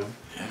that with him.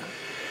 Yeah.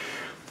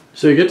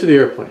 So you get to the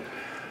airplane.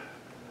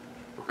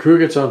 Crew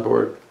gets on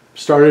board.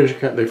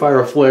 They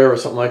fire a flare or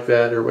something like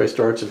that. Everybody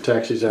starts and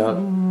taxis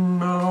out.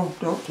 No,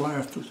 don't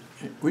fly.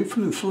 We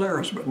flew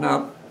flares, but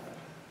not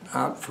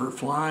for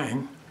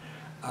flying.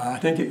 I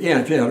think, if you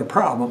had a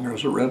problem, there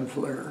was a red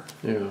flare.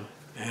 Yeah.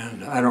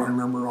 And I don't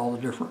remember all the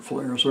different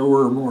flares. There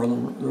were more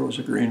than there was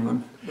a green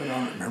one, but I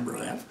don't remember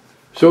that.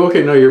 So,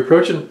 okay, now you're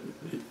approaching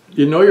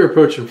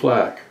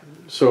flak.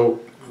 So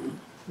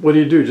what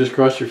do? Just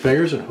cross your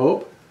fingers and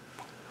hope?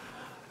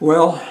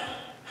 Well,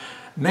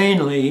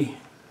 mainly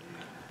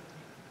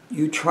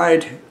you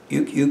tried,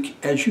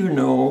 as you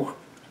know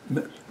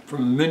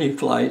from many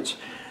flights,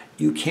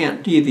 you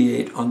can't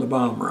deviate on the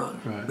bomb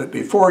run. Right. But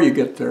before you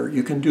get there,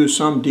 you can do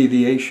some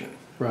deviation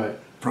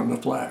from the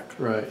flak.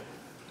 Right.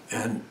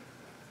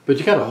 But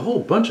you got a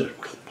whole bunch of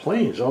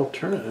planes all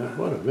turning.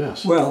 What a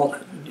mess. Well,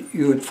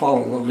 you would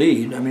follow the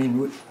lead. I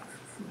mean,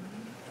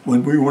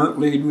 when we weren't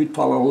lead, we'd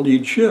follow a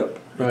lead ship.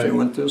 If they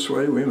went this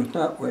way, we went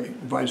that way,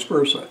 and vice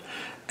versa.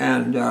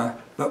 And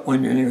but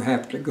when you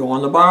have to go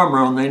on the bomb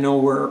run, they know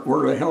where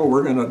the hell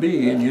we're going to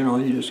be, and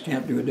you just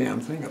can't do a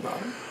damn thing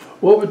about it.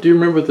 Well, do you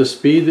remember the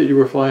speed that you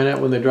were flying at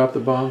when they dropped the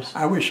bombs?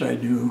 I wish I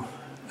do.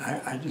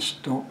 I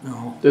just don't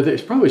know.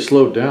 It's probably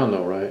slowed down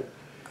though, right?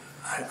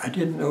 I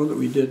didn't know that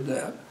we did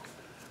that.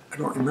 I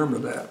don't remember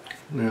that.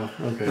 Yeah,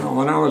 okay. Now,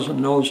 when I was in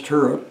nose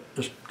turret,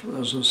 just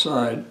as an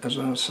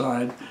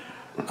aside,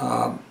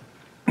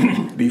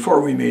 before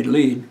we made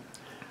lead,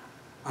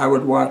 I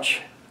would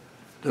watch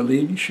the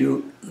lead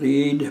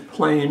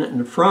plane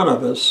in front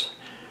of us,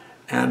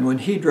 and when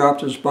he dropped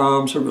his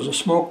bombs, there was a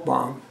smoke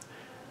bomb.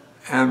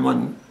 And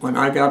when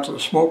I got to the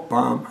smoke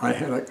bomb, I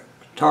had a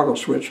toggle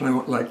switch, and I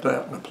went like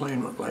that, and the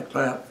plane went like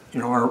that.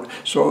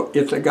 So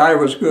if the guy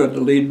was good,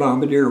 the lead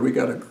bombardier, we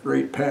got a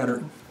great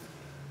pattern.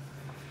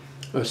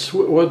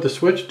 What did the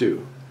switch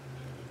do?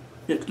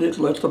 it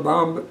let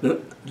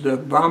the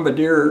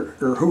bombardier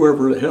or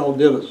whoever the hell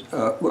did it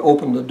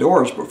open the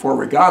doors before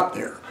we got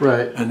there.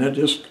 Right. And it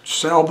just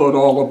salvoed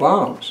all the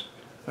bombs.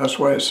 That's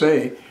why I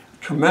say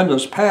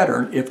tremendous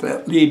pattern if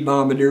that lead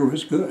bombardier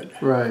was good.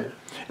 Right.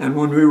 And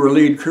when we were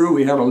lead crew,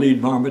 we had a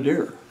lead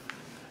bombardier,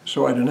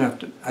 so I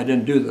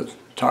didn't do the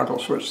toggle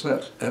switch.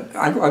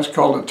 I was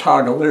called a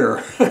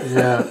toggler.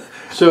 Yeah.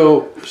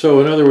 So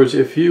in other words,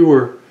 if you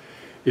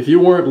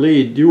weren't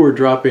lead, you were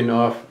dropping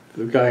off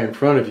the guy in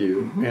front of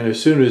you, and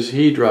as soon as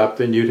he dropped,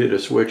 then you'd hit a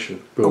switch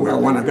and boom. Oh, well,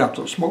 when I got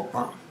to the smoke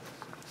bomb.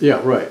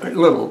 Yeah. Right. A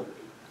little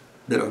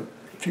bit of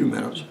a few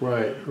minutes.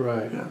 Right.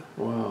 Right. Yeah.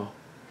 Wow.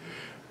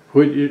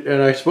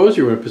 And I suppose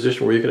you were in a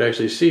position where you could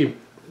actually see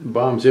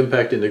bombs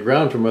impacting the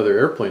ground from other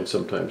airplanes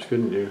sometimes,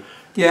 couldn't you?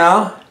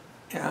 Yeah,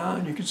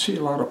 and you could see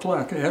a lot of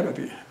flak ahead of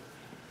you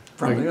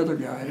from the other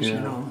guys, yeah. you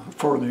know,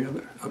 for the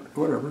other,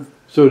 whatever,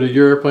 So did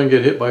your airplane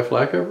get hit by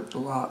flak ever? a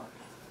lot.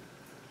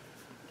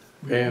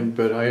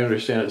 But I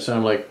understand it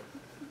sounded like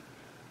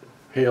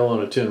hail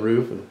on a tin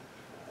roof.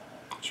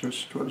 It's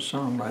just what it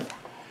sounded like.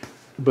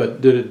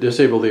 But did it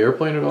disable the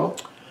airplane at all?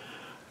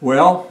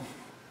 Well,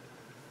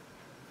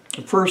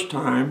 the first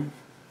time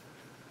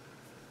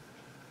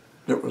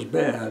that was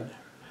bad,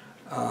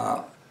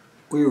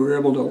 we were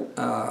able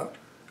to,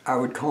 I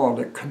would call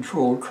it a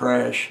controlled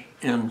crash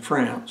in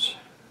France.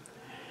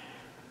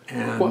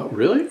 And What,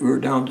 really? we were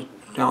down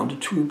to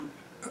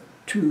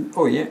two,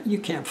 oh yeah, you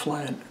can't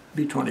fly a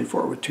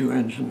B-24 with two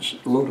engines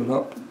loaded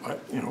up, like,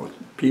 you know,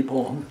 with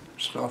people and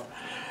stuff.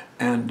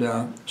 And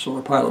so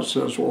the pilot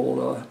says,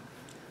 well,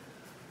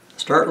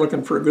 start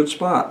looking for a good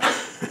spot.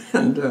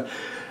 And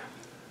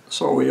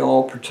so we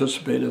all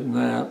participated in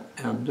that.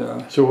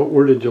 And So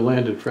where did you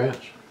land in France?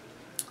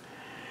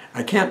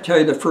 I can't tell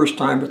you the first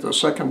time, but the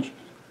second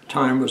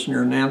time was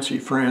near Nancy,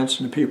 France,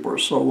 and the people were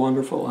so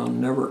wonderful. I'll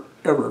never,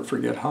 ever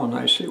forget how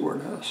nice they were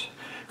to us.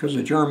 Because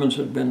the Germans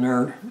had been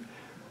there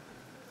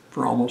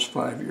for almost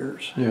 5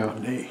 years. Yeah.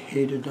 And they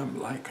hated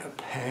them like a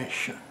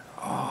passion.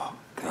 Oh,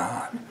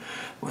 God.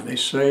 When they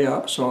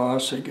saw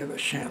us, they gave us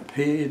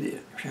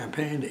champagne,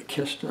 they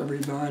kissed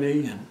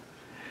everybody, and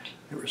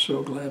they were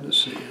so glad to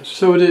see us.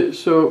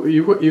 So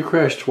you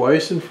crashed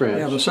twice in France?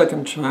 Yeah, the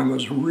second time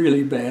was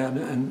really bad,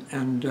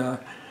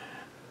 and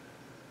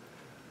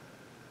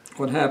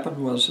what happened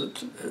was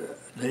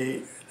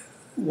that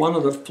one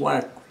of the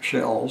flak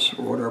shells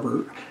or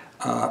whatever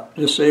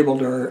disabled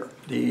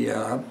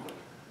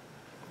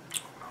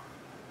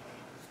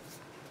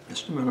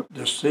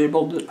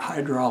disabled the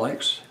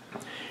hydraulics.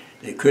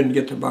 They couldn't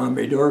get the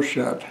Bombay door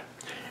shut.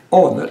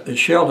 Oh, and the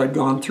shell had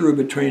gone through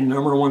between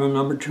number 1 and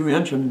number 2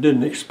 engine and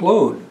didn't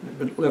explode.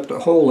 It left a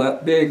hole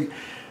that big,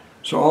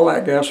 so all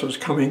that gas was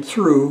coming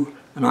through,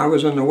 and I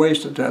was in the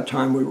waist at that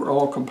time. We were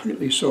all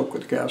completely soaked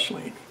with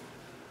gasoline.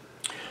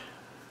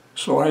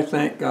 So I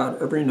thank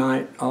God every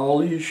night, all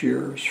these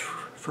years,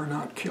 for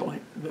not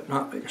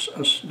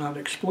us not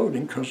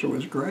exploding, because there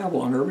was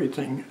gravel and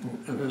everything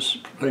in this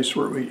place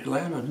where we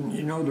landed, and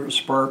you know there's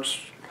sparks.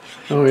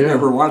 Oh, If yeah. you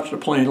ever watched a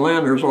plane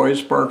land, there's always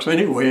sparks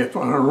anyway, if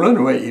on a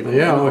runway even.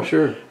 Yeah, you know? oh,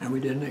 sure. And we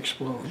didn't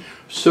explode.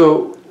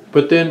 So,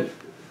 but then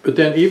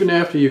even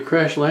after you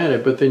crash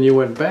landed, but then you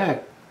went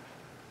back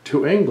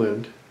to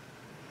England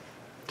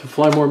to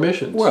fly more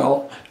missions.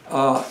 Well,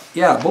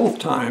 yeah, both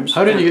times.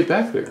 How did you get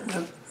back there?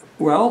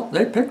 Well,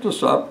 they picked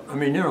us up. I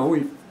mean, you know,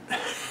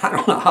 I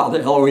don't know how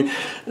the hell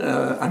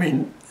I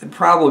mean,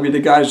 probably the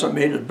guys that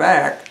made it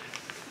back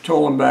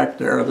told them back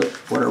there that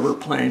whatever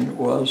plane it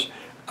was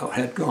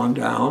had gone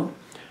down.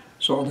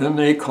 So then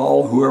they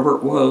called whoever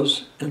it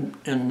was in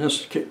the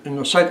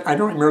second, I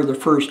don't remember the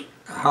first,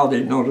 how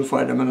they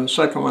notified them. In the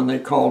second one, they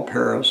called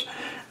Paris,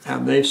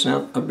 and they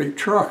sent a big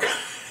truck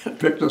and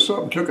picked us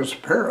up and took us to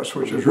Paris,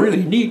 which is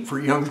really neat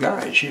for young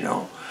guys, you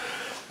know.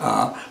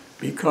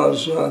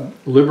 Because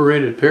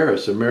Liberated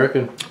Paris,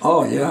 American.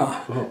 oh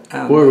yeah, Oh.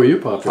 and Boy, were you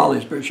popular.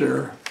 Holly's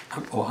Bashir,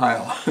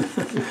 Ohio.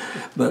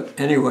 But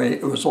anyway,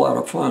 it was a lot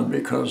of fun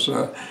because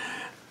the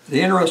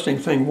interesting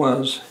thing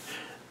was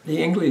the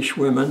English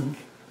women,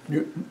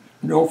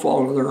 no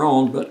fault of their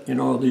own, but you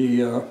know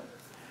the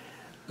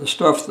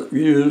stuff that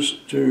we use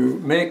to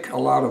make a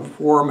lot of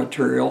war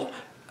material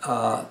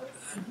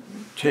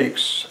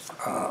takes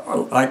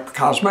like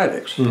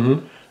cosmetics.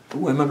 Mm-hmm. The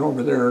women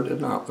over there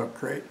did not look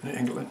great in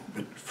England,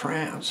 but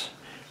France,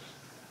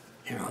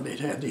 you know,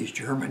 they'd had these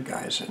German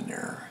guys in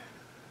there,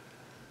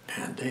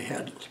 and they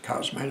had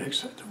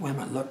cosmetics that the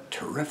women looked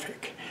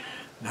terrific.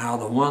 Now,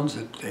 the ones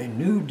that they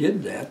knew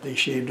did that, they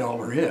shaved all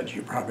their heads.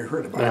 You probably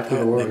heard about After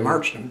that. the war, They yeah.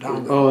 marched them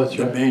down that's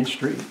the right. main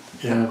street.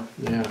 Yeah,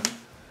 yeah.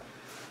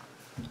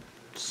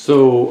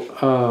 So,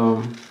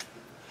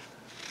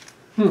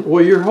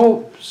 well, your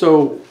whole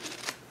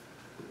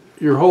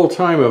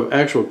time of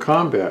actual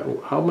combat,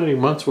 how many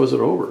months was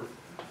it over?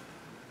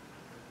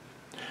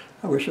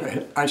 I wish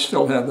I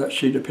still have that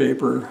sheet of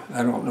paper.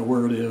 I don't know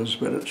where it is,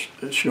 but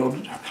it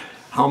showed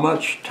how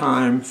much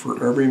time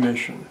for every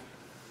mission.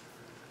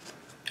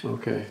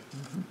 Okay.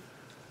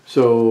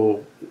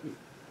 So,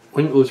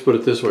 let's put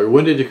it this way.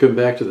 When did you come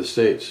back to the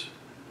States?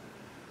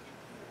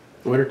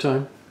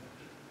 Wintertime?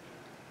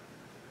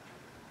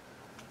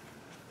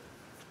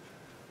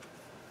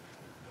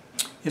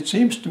 It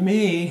seems to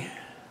me,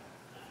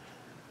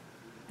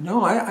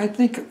 no, I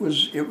think it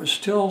was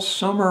still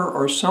summer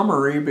or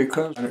summery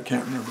because I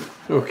can't remember.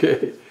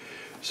 Okay,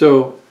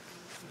 so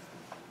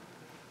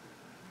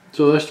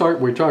let's talk.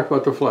 We talked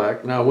about the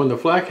flak. Now, when the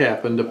flak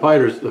happened, the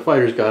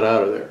fighters got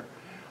out of there.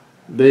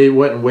 They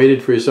went and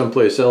waited for you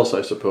someplace else,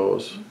 I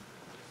suppose.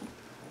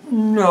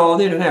 No,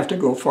 they didn't have to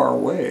go far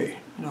away.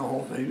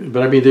 No, they didn't.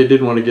 But I mean, they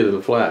didn't want to get in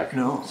the flak.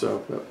 No.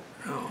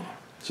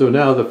 So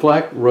now the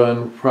flak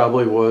run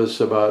probably was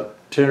about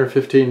 10 or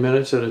 15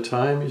 minutes at a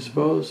time, you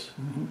suppose?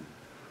 Mm-hmm.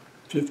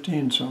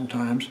 15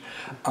 sometimes.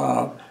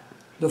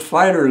 The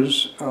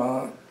fighters,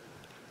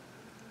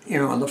 you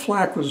know, the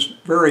flak was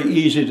very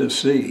easy to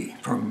see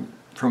from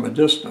a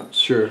distance.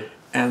 Sure.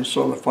 And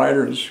so the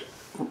fighters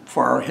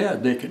far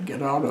ahead, they could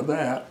get out of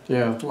that,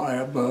 Yeah. fly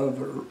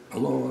above or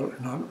below,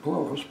 not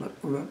below us, but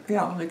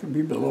yeah, they could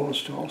be below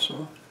us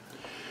also.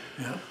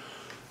 Yeah.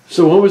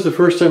 So when was the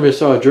first time you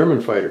saw a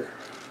German fighter?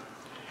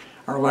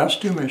 Our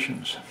last 2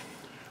 missions.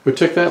 It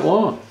took that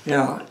long?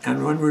 Yeah,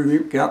 and when we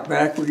got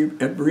back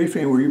at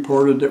briefing, we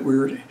reported that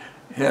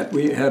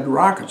we had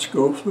rockets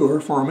go through our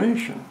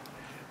formation.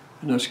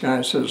 And this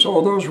guy says,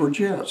 "Oh, those were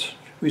jets."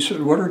 We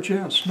said, "What are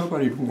jets?"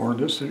 Nobody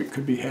warned us that it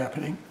could be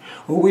happening.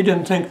 Well, we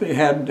didn't think they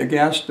had the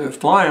gas to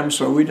fly them,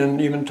 so we didn't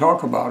even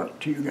talk about it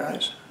to you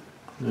guys.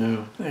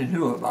 Yeah. They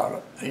knew about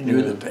it. They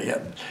knew that they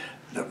had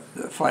the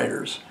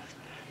fighters,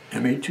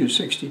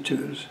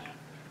 ME-262s.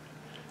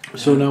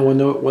 So now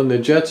when the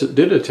jets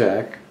did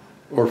attack,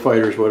 or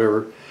fighters,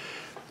 whatever,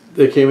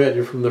 they came at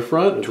you from the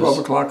front? 12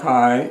 o'clock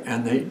high,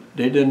 and they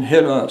didn't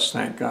hit us,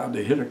 thank God.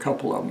 They hit a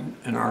couple of them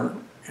in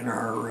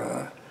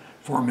our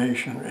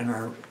formation, in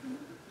our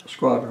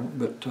squadron,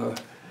 but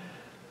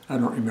I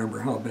don't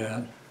remember how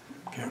bad.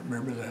 Can't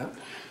remember that.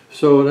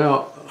 So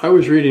now, I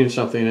was reading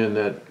something in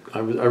that, I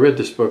read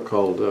this book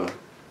called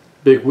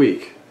Big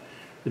Week,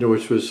 you know,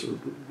 which was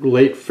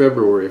late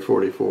February of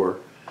 '44.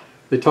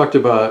 They talked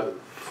about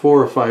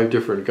 4 or 5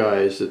 different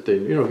guys that they,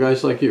 you know,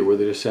 guys like you, where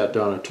they just sat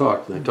down and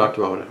talked, and they talked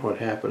about what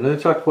happened. And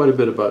they talked quite a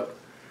bit about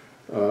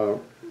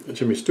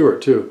Jimmy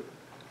Stewart, too.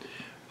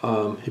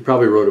 He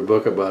probably wrote a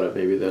book about it,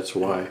 maybe that's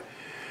why.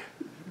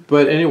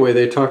 But anyway,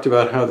 they talked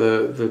about how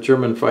the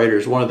German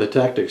fighters, one of the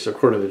tactics,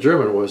 according to the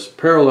German, was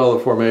parallel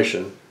the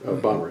formation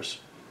of bombers.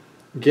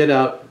 Get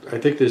out, I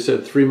think they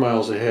said 3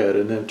 miles ahead,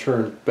 and then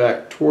turn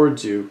back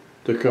towards you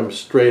to come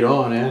straight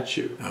on at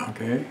you.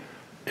 Okay.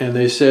 And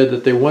they said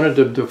that they wanted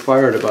them to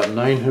fire at about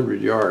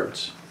 900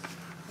 yards.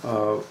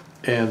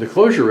 And the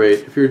closure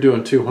rate, if you're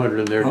doing 200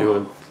 and they're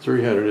doing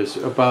 300, is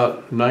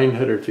about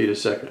 900 feet a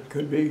second.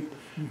 Could be.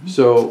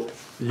 So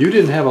you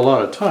didn't have a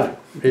lot of time,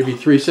 maybe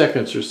 3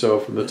 seconds or so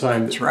from the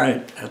time. That's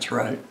right. That's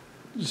right.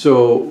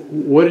 So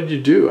what did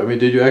you do? I mean,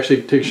 did you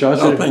actually take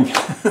shots at Nothing.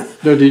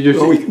 it? No, did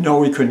you? No,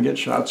 we couldn't get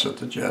shots at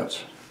the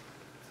jets.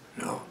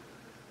 No.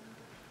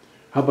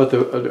 How about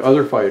the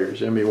other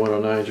fighters,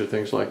 ME-109s or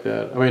things like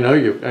that? I mean,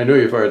 I know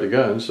you fired the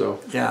guns, so.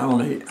 Yeah, I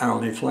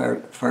only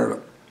fired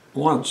it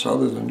once,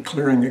 other than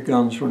clearing the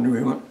guns when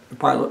we went. The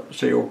pilot would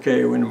say,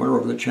 "Okay," when we went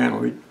over the channel,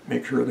 we'd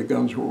make sure the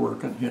guns were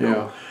working. You know.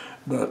 Yeah.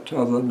 But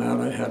other than that,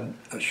 I had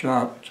a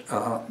shot.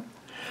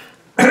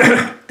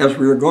 As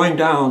we were going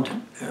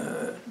down,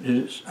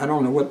 I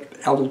don't know what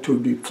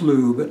altitude we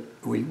flew, but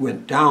we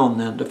went down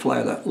then to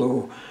fly that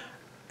low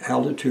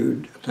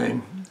altitude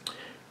thing.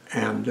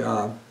 And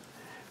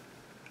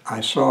I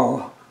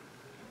saw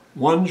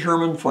one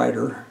German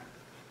fighter,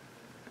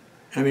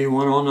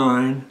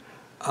 ME-109,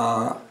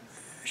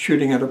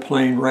 shooting at a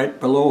plane right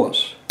below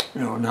us.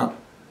 You know,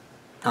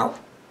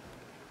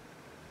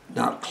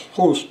 not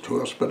close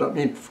to us, but I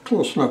mean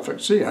close enough to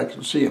see. I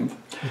could see him,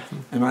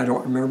 and I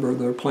don't remember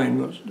the plane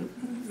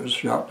was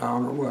shot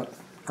down or what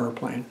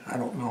airplane. I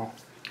don't know.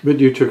 But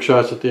you took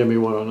shots at the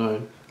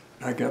ME-109.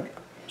 I got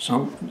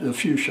a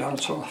few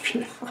shots off.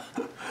 Yeah.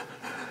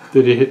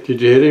 Did you hit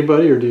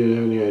anybody, or do you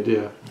have any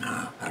idea?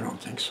 No, I don't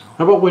think so.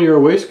 How about when you were a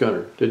waist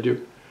gunner? Did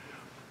you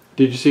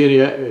see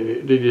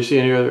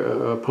any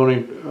other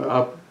opponent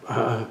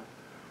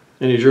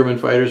any German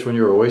fighters when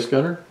you were a waist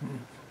gunner?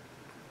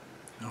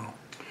 No.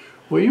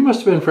 Well, you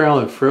must have been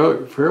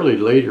fairly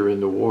later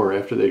in the war,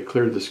 after they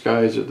cleared the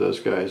skies of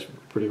those guys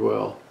pretty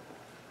well.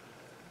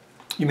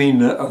 You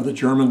mean of the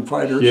German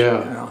fighters?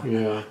 Yeah,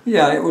 yeah.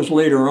 Yeah, it was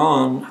later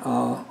on.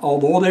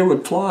 Although they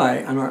would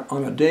fly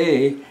on a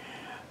day.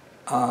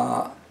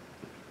 How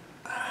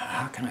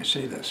can I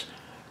say this?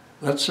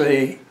 Let's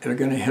say they're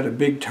going to hit a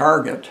big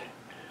target.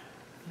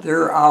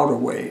 They're out a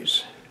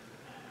ways,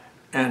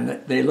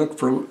 and they look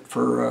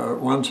for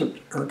ones that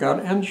are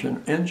got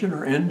engine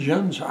or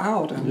engines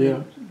out, and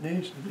yeah.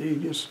 they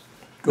just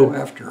go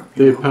after them.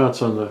 They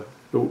pounce on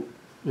the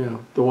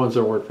ones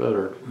that weren't that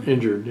are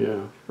injured.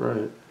 Yeah,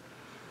 right.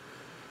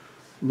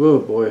 Oh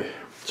boy.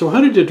 So how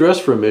did you dress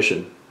for a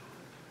mission?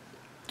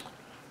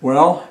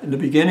 Well, in the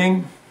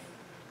beginning,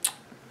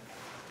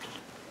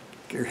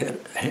 your head,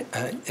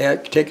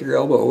 take your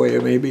elbow away,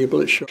 you may be able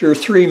to show. After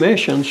 3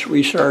 missions,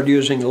 we started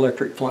using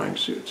electric flying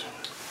suits.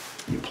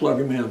 You plug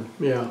them in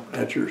Yeah.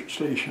 at your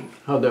station.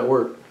 How'd that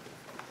work?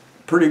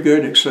 pretty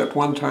good, except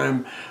one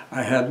time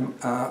I had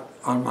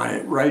on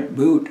my right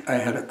boot, I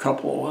had a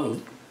couple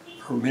of,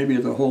 or maybe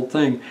the whole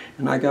thing,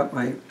 and I got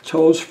my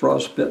toes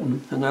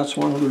frostbitten, and that's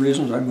one of the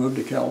reasons I moved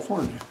to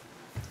California.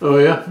 Oh,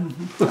 yeah?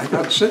 I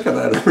got sick of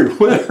that every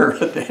winter,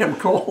 damn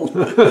cold.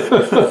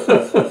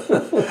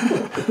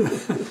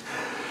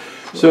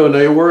 So now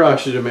you wear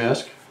oxygen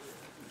mask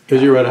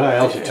because you're at high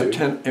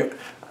altitude.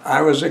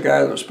 I was the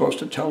guy that was supposed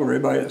to tell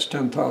everybody it's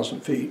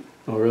 10,000 feet.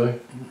 Oh, really?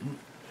 Mm-hmm.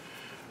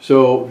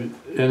 So,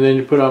 and then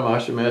you put on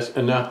oxygen mask,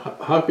 and now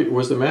how could,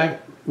 was the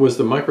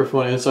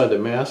microphone inside the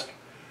mask,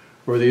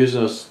 or were they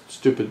using those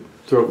stupid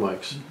throat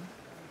mics?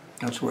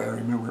 That's the way I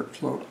remember it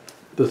floating.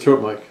 The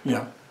throat mic?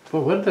 Yeah.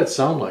 Well, what did that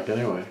sound like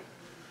anyway?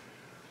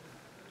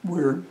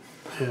 Weird.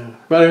 Yeah.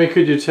 But I mean,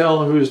 could you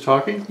tell who was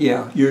talking?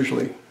 Yeah,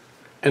 usually.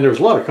 And there was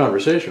a lot of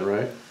conversation,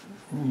 right?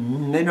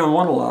 They don't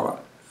want a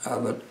lot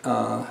of it.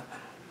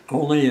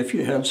 Only if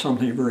you had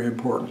something very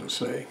important to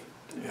say.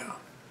 Yeah.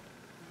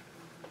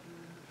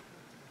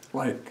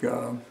 Like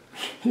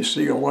you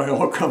see a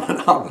whale coming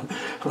out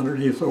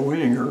underneath a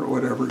wing or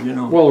whatever, you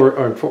know. Well,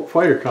 or in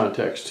fighter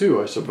context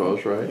too, I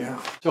suppose, right? Yeah.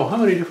 So how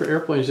many different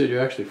airplanes did you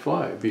actually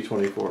fly,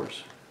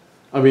 B-24s?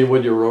 I mean,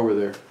 when you were over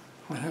there?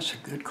 Well, that's a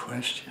good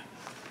question.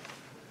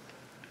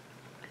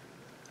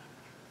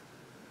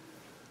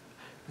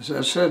 As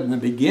I said in the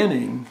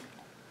beginning,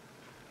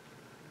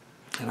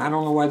 and I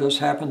don't know why this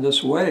happened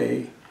this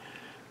way,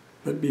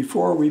 but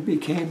before we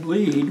became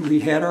lead,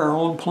 we had our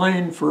own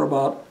plane for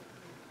about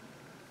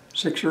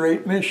 6 or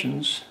 8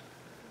 missions,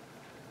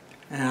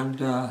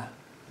 and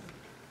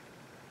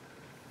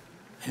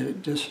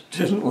it just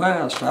didn't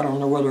last. I don't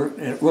know whether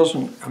it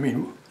wasn't, I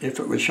mean, if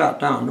it was shot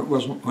down, it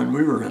wasn't when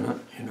we were in it,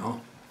 you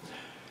know.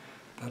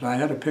 But I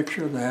had a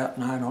picture of that,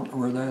 and I don't know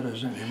where that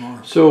is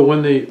anymore. So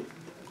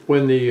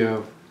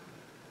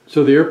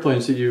so the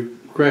airplanes that you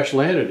crash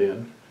landed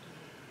in,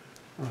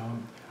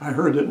 I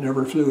heard it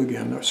never flew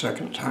again the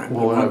second time.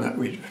 Well, the one that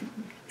we,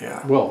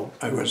 yeah. Well,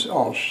 it was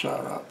all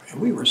shot up,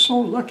 and we were so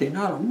lucky.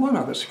 Not one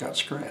of us got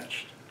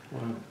scratched.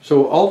 wow.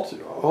 So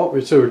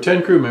so there were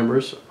 10 crew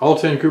members. All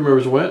 10 crew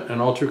members went,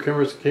 and all 2 crew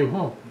members came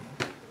home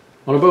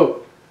on a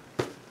boat.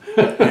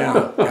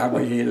 Yeah, God,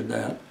 we hated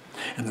that.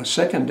 And the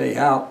second day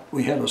out,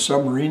 we had a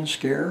submarine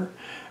scare,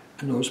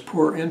 and those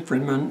poor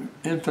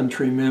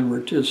infantrymen were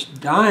just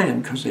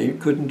dying because they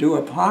couldn't do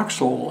a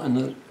foxhole in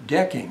the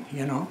decking,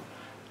 you know.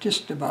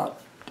 Just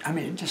about, I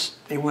mean,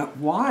 they went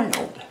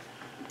wild.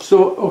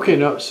 So, okay,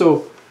 now,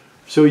 so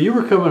you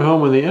were coming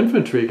home when the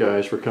infantry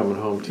guys were coming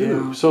home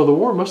too. Yeah. So the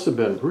war must have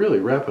been really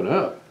wrapping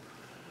up.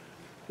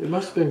 It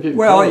must have been getting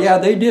Well, close. yeah,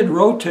 they did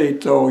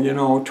rotate though, you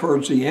know,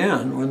 towards the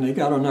end. When they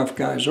got enough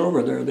guys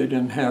over there, they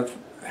didn't have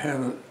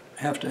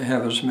to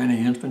have as many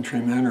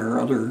infantrymen or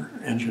other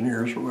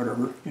engineers or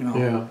whatever, you know.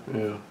 Yeah,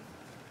 yeah.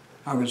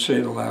 I would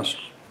say the last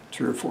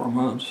 3 or 4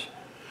 months.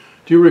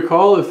 Do you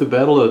recall if the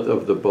Battle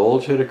of the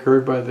Bulge had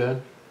occurred by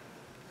then?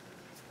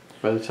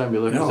 By the time you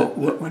left? No,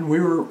 when we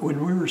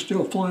were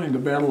still flying, the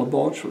Battle of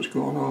Bulge was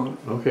going on.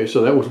 Okay,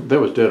 so that was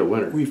dead of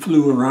winter. We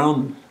flew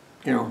around,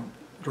 you know,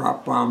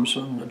 drop bombs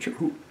on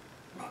the.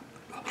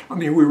 I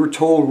mean, we were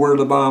told where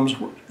the bombs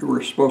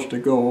were supposed to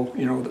go,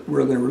 you know,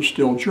 where there were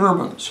still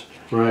Germans.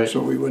 Right. So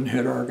we wouldn't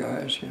hit our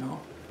guys, you know.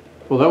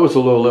 Well, that was a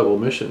low-level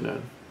mission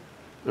then.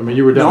 I mean,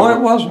 you were down. No,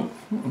 it wasn't.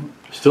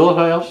 Still at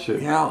high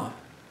altitude. Yeah,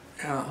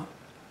 yeah.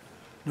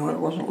 No, it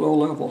wasn't low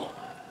level.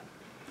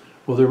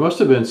 Well, there must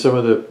have been some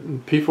of the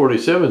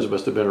P-47s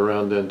must have been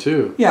around then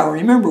too. Yeah,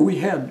 remember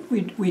we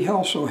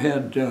also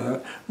had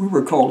we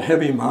were called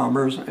heavy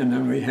bombers, and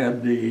then we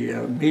had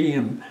the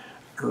medium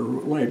or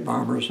light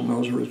bombers, and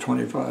those were the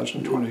 25s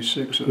and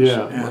 26s.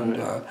 Yeah, and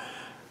right.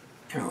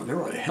 you know, there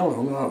were a hell of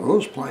a lot of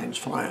those planes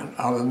flying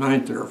out of the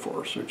 9th Air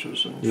Force, which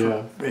is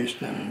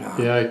based in.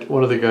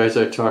 One of the guys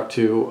I talked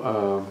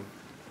to,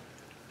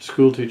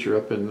 school teacher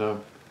up in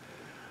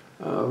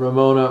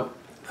Ramona,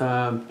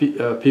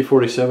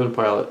 P-47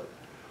 pilot,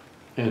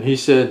 and he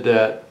said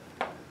that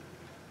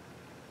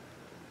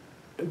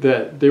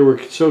they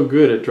were so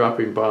good at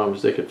dropping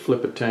bombs they could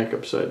flip a tank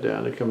upside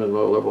down. They come in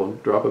low level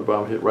and drop a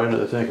bomb, hit right into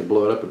the tank and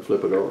blow it up and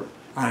flip it over.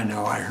 I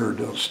know, I heard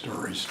those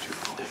stories too.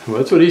 Well,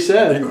 that's what he I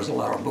said. think it was a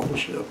lot of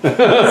bullshit.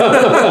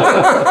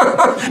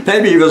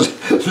 Maybe he was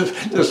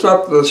just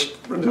up this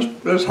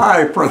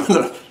high from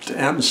the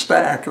damn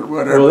stack or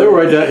whatever. Well, they were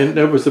right down, and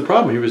that was the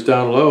problem. He was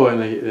down low,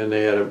 and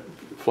they had a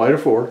flight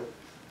of 4.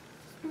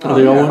 Oh,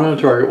 they all went on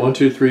target, 1,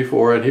 2, 3,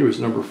 4, and he was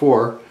number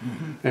 4.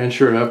 Mm-hmm. And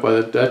sure enough, by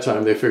that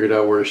time, they figured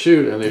out where to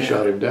shoot, and they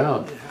shot him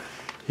down. Yeah.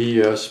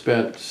 He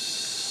spent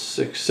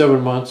 6, 7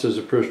 months as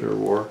a prisoner of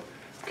war,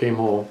 came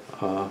home.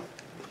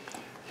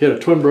 He had a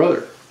twin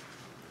brother,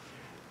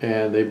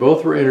 and they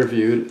both were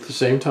interviewed at the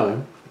same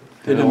time.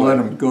 They didn't let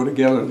them go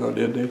together, though,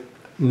 did they?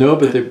 No,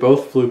 but they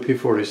both flew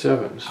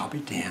P-47s. I'll be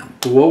damned.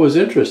 But what was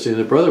interesting,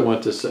 the brother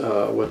went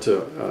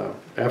to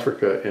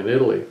Africa and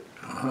Italy,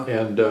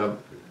 and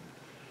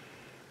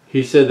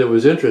he said that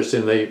was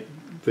interesting. The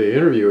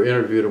interviewer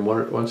interviewed him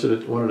one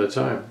at a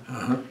time,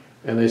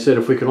 and they said,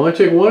 if we can only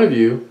take one of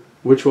you,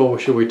 which one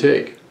should we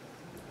take?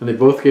 And they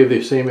both gave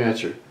the same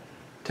answer.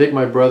 Take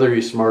my brother,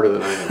 he's smarter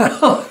than I am.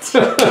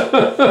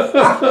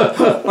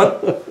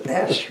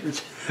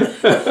 Bastards.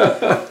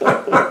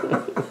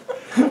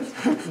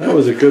 That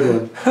was a good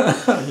one.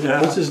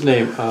 Yeah. What's his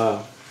name?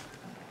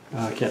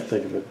 I can't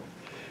think of it.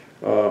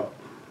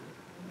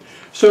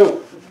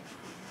 So,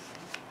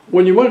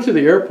 when you went to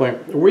the airplane,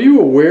 were you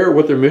aware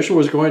what their mission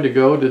was going to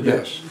go?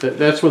 Yes.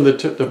 That's when the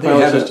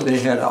pilot system... They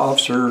had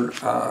officer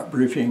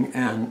briefing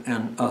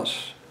and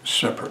us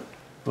separate.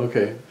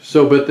 Okay.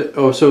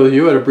 So, so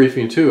you had a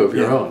briefing too of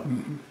your own.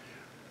 Mm-hmm.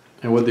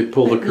 And would they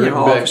pull the curtain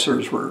back?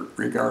 Officers were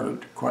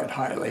regarded quite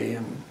highly,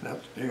 and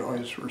they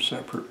always were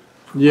separate.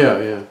 Yeah,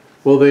 yeah.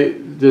 Well,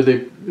 did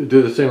they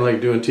do the same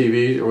like doing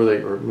TV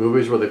or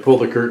movies where they pull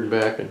the curtain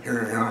back and...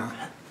 Here they are.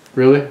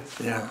 Really?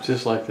 Yeah.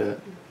 Just like that.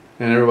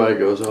 And everybody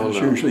goes, oh no. It's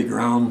usually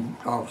ground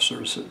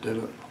officers that did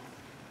it.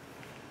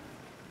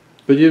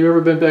 But you've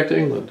never been back to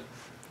England?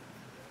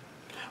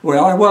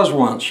 Well, I was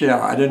once, yeah.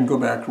 I didn't go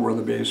back to where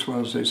the base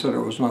was. They said it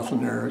was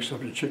nothing there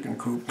except a chicken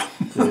coop.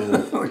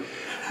 Yeah.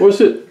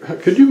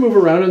 Could you move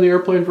around in the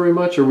airplane very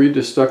much, or were you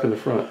just stuck in the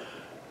front?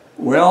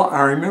 Well,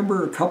 I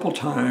remember a couple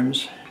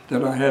times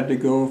that I had to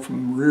go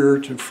from rear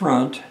to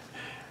front,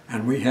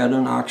 and we had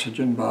an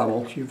oxygen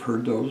bottle. You've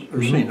heard those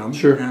or seen them.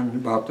 Sure. And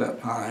about that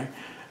high.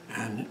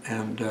 And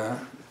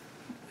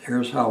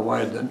here's how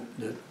wide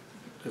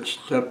the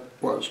step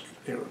was,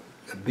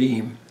 the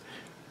beam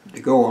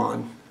to go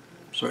on,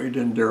 so you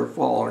didn't dare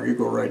fall, or you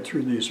go right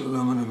through these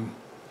aluminum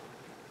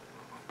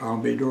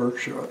Bombay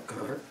doors,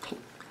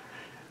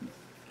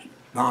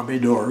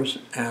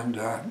 and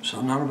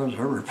so none of us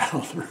ever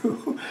fell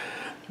through.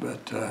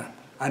 But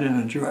I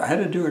didn't enjoy it. I had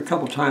to do it a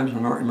couple times, and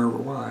I don't remember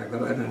why,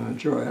 but I didn't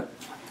enjoy it.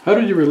 How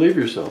did you relieve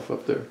yourself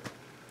up there?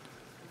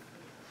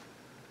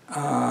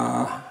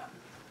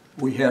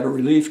 We had a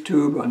relief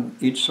tube on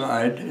each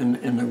side,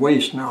 in the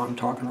waist now I'm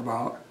talking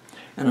about,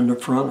 and in the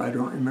front I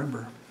don't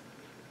remember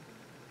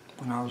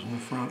when I was in the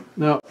front.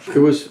 Now, it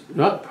was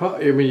not,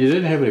 I mean, you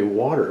didn't have any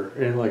water,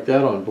 anything like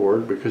that on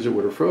board because it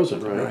would have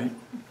frozen, right? Right.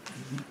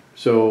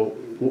 So,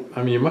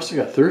 I mean, you must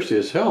have got thirsty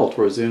as hell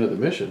towards the end of the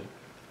mission.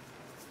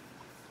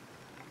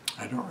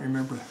 I don't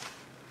remember.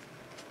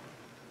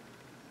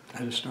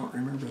 I just don't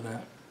remember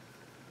that.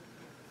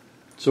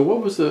 So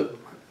what was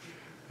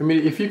I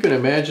mean, if you can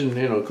imagine,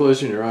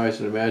 closing your eyes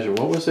and imagine,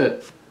 what was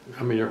that?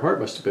 I mean, your heart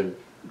must have been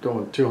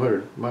going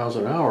 200 miles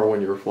an hour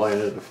when you were flying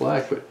into the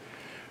flak, but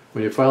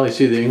when you finally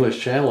see the English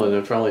Channel and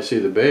then finally see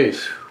the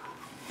base.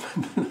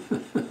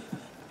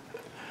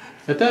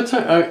 At that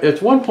time,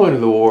 at one point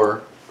of the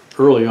war,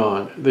 early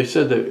on, they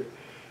said that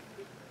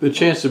the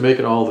chance of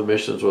making all the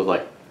missions was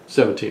like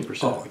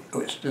 17%. Oh,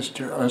 it's just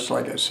terrible. It's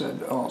like I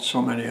said,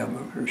 so many of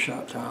them were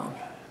shot down.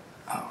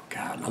 Oh,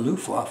 God, the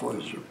Luftwaffe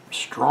was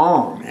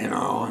strong, and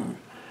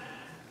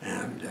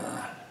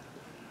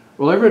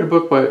well, I read a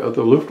book by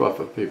the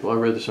Luftwaffe people. I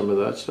read some of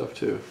that stuff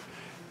too,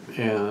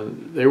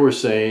 and they were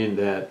saying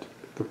that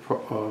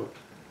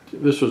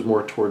this was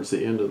more towards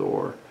the end of the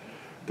war,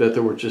 that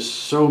there were just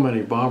so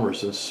many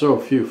bombers and so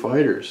few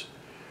fighters.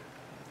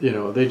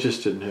 They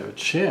just didn't have a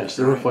chance.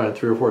 They were flying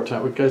 3 or 4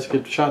 times. Guys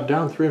get shot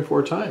down 3 and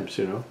 4 times.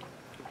 One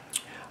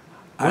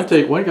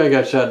guy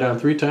got shot down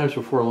 3 times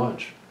before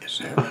lunch.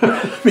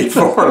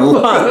 Before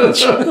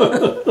lunch.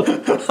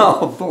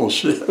 Oh,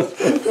 bullshit.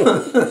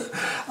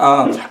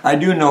 I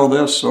do know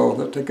this, though,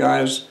 that the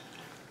guys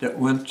that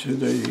went to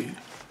the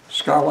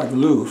Scala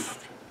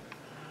Luft,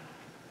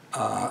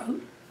 the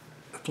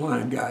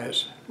flying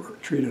guys, were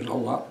treated a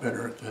lot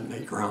better than the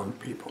ground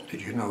people.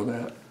 Did you know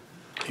that?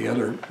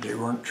 They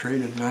weren't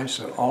treated nice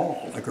at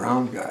all, the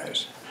ground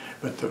guys.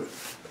 But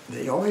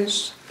they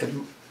always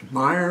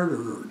admired,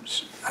 or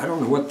I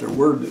don't know what the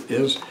word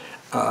is,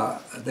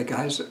 the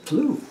guys that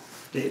flew.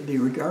 They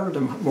regarded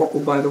them. Oh,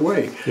 by the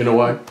way. You know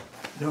why?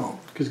 No.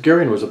 Because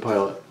Goering was a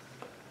pilot.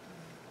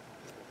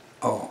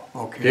 Oh,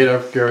 okay.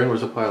 Adolf Goering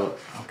was a pilot.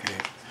 Okay.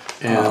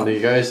 And the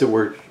guys that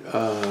were,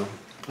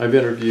 I've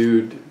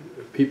interviewed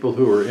people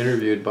who were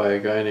interviewed by a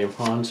guy named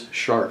Hans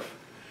Scharf.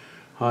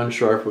 Hans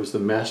Scharf was the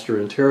master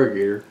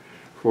interrogator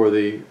for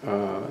the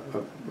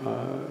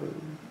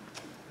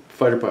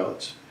fighter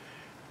pilots.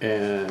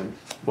 And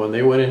when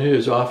they went into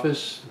his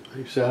office,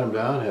 he sat them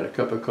down, had a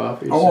cup of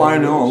coffee. Oh, I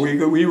know.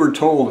 We were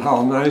told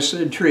how nice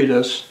they'd treat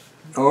us.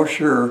 Oh,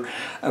 sure.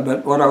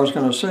 But what I was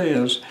going to say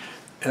is,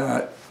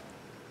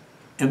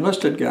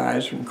 enlisted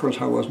guys, and of course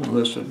I wasn't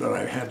enlisted, but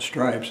I had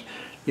stripes,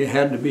 you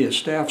had to be a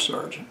staff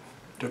sergeant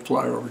to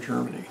fly over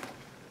Germany.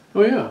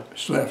 Oh, yeah.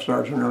 Staff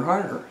sergeant or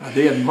higher.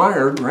 They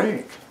admired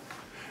rank.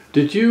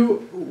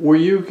 Were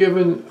you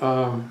given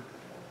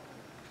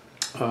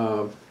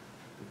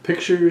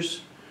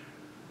pictures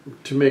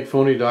to make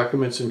phony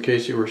documents in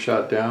case you were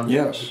shot down?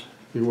 Yes.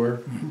 You were?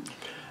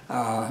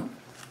 Mm-hmm.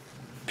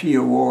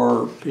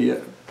 POW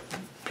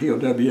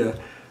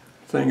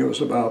thing, it was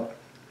about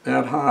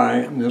that high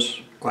and this,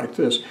 like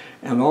this.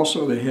 And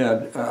also they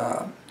had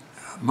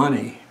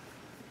money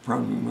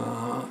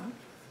from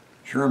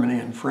Germany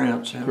and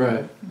France. And,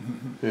 right.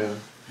 Mm-hmm. Yeah.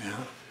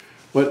 Yeah.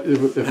 What,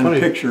 and funny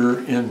a picture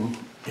in,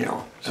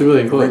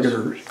 civilian clothes.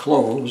 regular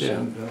clothes. Yeah.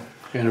 And,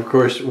 And of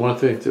course, one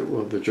thing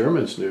that the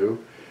Germans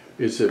knew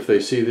is if they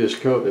see this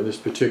coat and this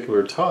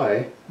particular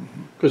tie,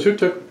 because who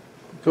took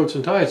coats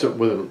and ties with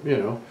them, you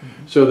know?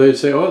 So they'd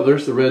say, oh,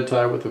 there's the red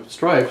tie with the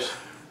stripes.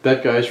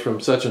 That guy's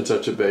from such and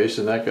such a base,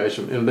 and that guy's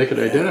from, and they could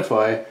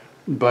identify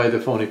by the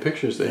phony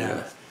pictures they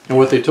had. And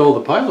what they told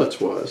the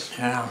pilots was,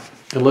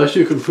 unless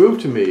you can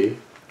prove to me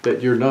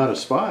that you're not a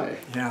spy.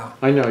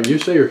 I know, you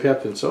say you're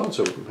Captain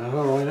so-and-so, how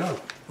do I know?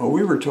 Well,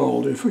 we were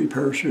told if we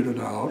parachuted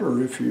out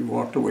or if you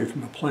walked away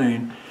from the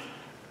plane,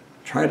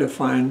 try to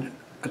find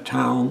a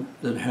town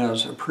that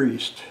has a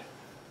priest.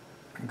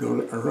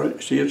 Go to, or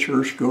see a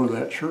church, go to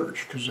that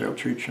church, because they'll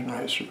treat you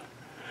nicer.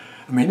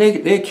 I mean,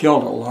 they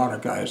killed a lot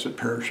of guys that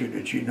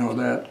parachuted, you know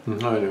that? I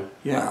know.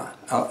 Yeah,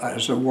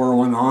 as the war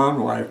went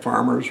on, why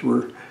farmers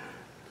were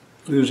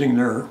losing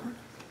their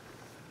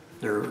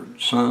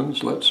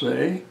sons, let's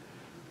say.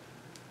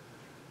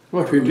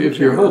 Well, if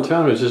your whole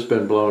town has just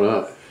been blown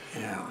up,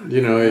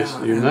 you know,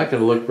 you're not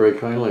going to look very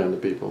kindly on the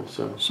people.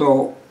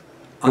 So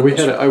I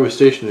was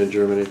stationed in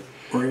Germany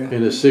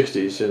in the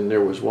 60s, and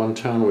there was one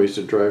town we used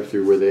to drive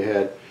through where they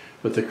had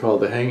what they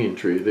called the hanging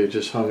tree. They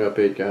just hung up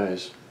 8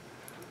 guys.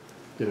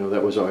 You know,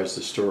 that was always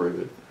the story.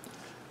 But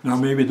now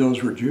maybe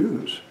those were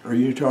Jews. Are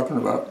you talking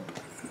about?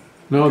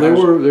 No,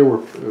 they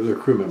were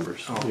crew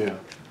members. Yeah.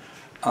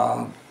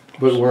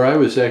 But where I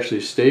was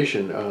actually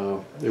stationed,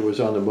 it was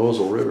on the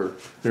Mosel River,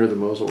 near the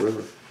Mosel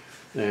River.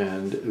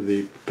 And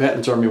the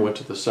Patton's army went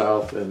to the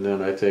south, and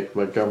then I think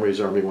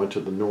Montgomery's army went to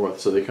the north,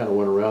 so they kind of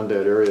went around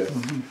that area.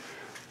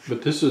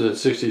 But this was at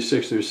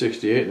 66 through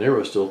 68, and there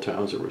were still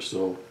towns that were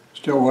still...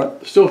 Still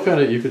what? Still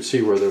kind of, you could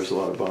see where there was a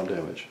lot of bomb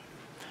damage.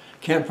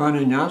 Can't find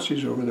any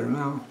Nazis over there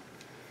now.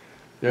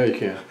 Yeah, you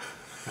can.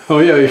 Oh,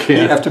 yeah, you can.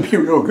 You have to be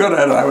real good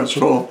at it, I was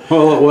told.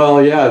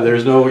 Well, yeah,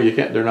 there's no, you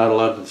can't, they're not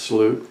allowed to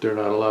salute, they're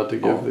not allowed to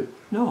give the...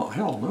 No,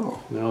 hell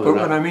no. No, but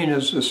what I mean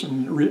is this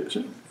in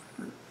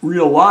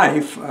real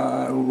life,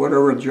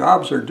 whatever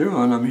jobs they're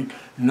doing, I mean,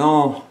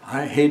 no,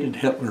 I hated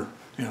Hitler,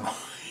 you know,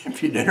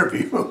 if you'd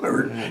interview him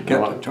or get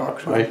to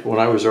talk to him. When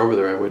I was over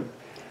there,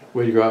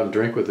 we'd go out and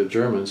drink with the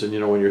Germans, and you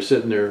know, when you're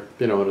sitting there,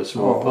 you know, in a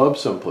small pub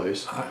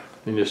someplace,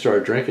 and you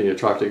start drinking, you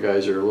talk to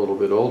guys that are a little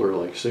bit older,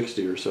 like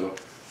 60 or so.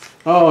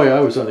 Oh yeah, I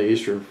was on the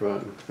Eastern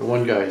Front. And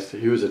one guy,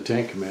 he was a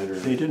tank commander.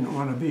 They didn't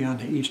want to be on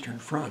the Eastern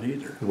Front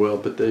either. Well,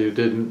 but they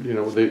didn't, you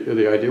know,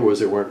 the idea was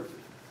they weren't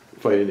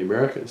fighting the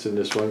Americans. And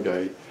this one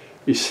guy,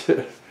 he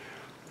said,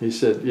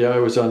 yeah, I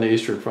was on the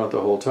Eastern Front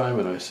the whole time.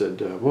 And I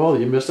said, well,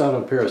 you missed out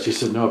on Paris. He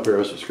said, no,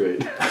 Paris was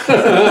great.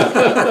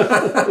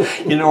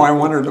 You know, I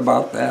wondered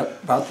about that,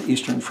 about the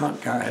Eastern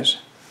Front guys.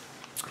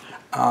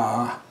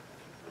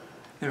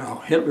 You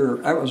know, Hitler,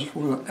 that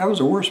was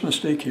the worst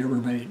mistake he ever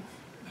made,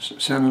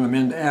 sending them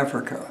into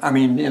Africa. I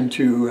mean,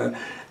 into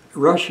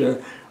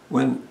Russia,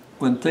 when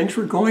things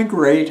were going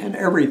great and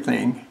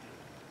everything,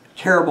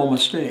 terrible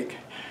mistake.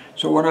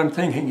 So what I'm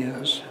thinking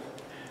is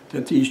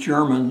that these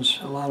Germans,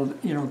 a lot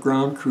of, you know,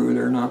 ground crew,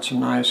 they're not so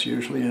nice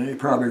usually, and they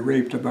probably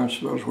raped a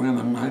bunch of those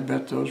women. I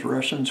bet those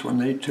Russians, when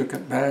they took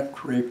it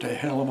back, raped a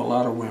hell of a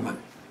lot of women.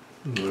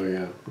 Oh,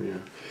 yeah, yeah.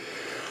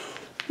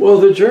 Well,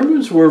 the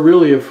Germans were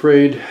really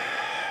afraid,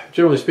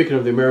 generally speaking,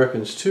 of the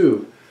Americans,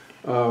 too.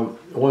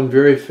 One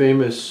very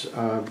famous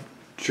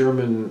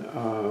German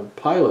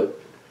pilot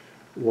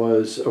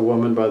was a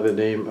woman by the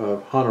name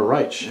of Hanna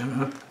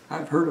Reitsch.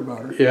 I've heard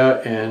about her. Yeah,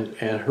 and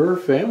her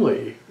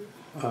family,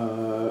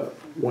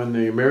 when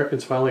the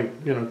Americans finally,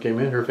 you know, came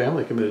in, her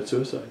family committed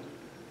suicide.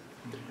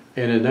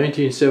 And in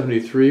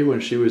 1973, when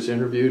she was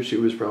interviewed, she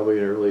was probably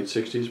in her late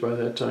 60s by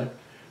that time,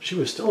 she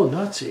was still a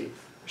Nazi.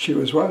 She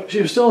was what?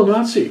 She was still a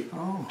Nazi.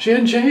 Oh. She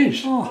hadn't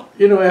changed. Oh.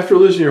 You know, after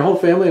losing your whole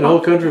family and the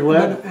whole country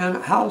left. And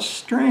how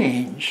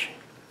strange.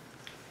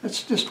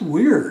 That's just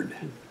weird.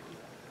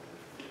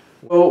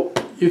 Well,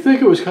 you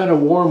think it was kind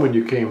of warm when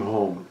you came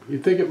home. You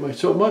think it might,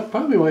 so it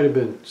probably might have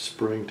been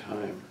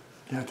springtime.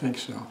 Yeah, I think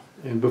so.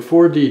 And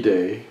before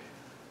D-Day,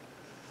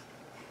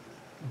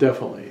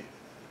 definitely.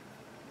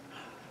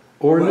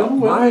 Or well,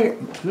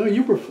 no,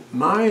 you were...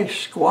 My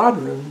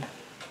squadron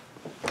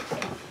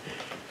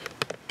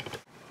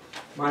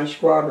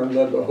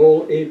led the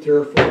whole 8th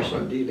Air Force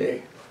on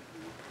D-Day.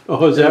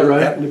 Oh, is that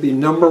right? It happened to be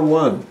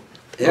 #1.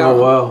 Yeah.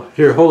 Oh, wow.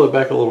 Here, hold it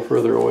back a little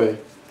further away.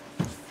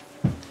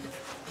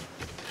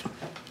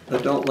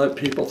 But don't let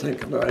people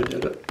think that I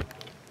did it.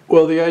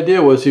 Well, the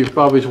idea was you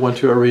probably went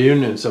to a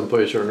reunion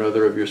someplace or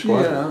another of your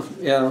squadron.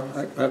 Yeah.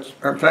 That's,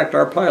 in fact,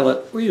 our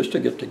pilot, we used to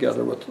get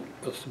together with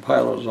the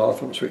pilot as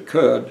often as we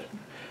could,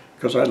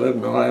 because I lived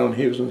in Ohio and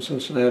he was in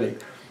Cincinnati.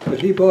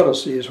 But he bought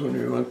us these when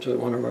we went to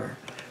one of our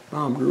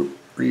bomb group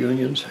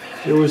reunions.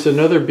 There was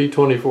another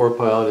B-24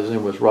 pilot, his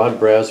name was Rod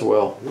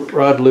Braswell.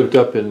 Rod lived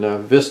up in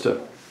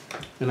Vista,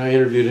 and I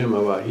interviewed him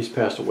about, he's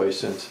passed away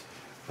since.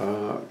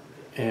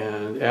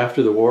 And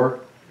after the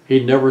war,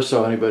 he never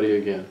saw anybody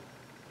again.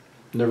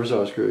 Never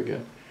saw his crew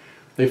again.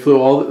 They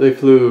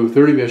flew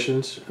 30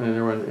 missions, and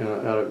they were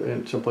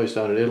in someplace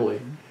down in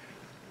Italy.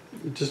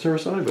 Just never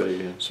saw anybody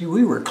again. See,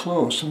 we were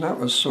close, and that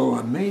was so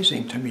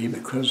amazing to me,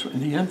 because in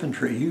the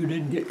infantry, you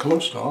didn't get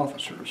close to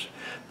officers,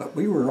 but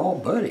we were all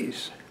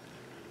buddies.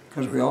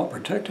 because we all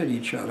protected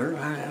each other.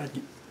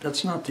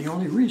 That's not the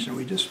only reason.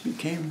 We just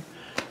became,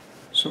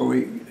 so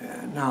we,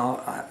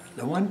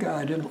 the one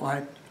guy I didn't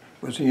like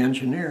was the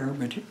engineer,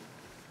 but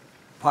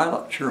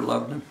pilot sure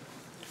loved him,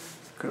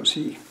 because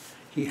he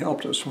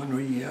helped us when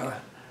we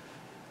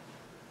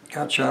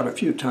got shot a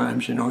few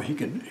times. You know, he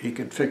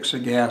could fix the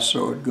gas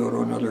so it'd go to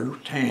another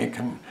tank,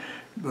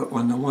 but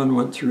when the one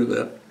went through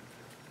the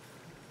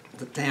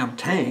damn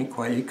tank,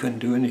 why, he couldn't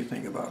do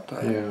anything about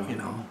that. Yeah. You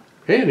know.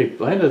 Hey, and he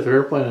landed the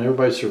airplane and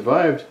everybody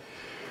survived.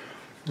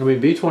 I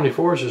mean,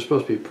 B-24s are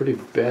supposed to be pretty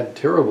bad,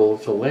 terrible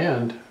to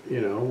land, you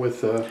know,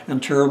 with...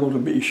 and terrible to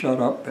be shut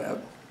up at.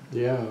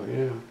 Yeah,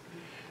 yeah.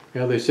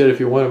 Yeah, they said if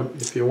you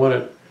want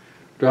to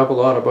drop a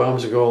lot of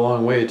bombs and go a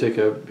long way, take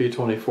a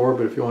B-24,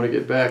 but if you want to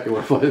get back, you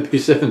want to fly the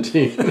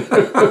B-17.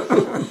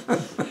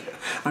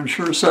 I'm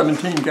sure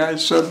 17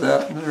 guys said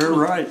that, and they're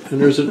right.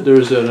 And there's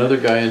another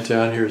guy in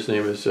town here, his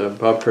name is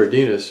Bob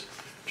Cardenas,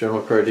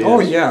 General Cardenas. Oh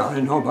yeah, I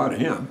know about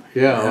him.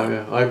 Yeah,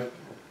 yeah.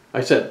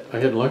 I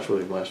had lunch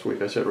with him last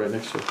week. I sat right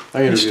next to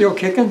him. He's still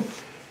kicking?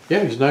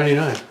 Yeah, he's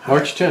 99.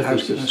 March 10th. I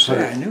was going to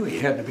say, I knew he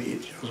had to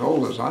be as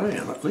old as I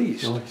am, at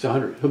least. No, he's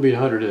 100. He'll be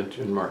 100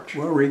 in March.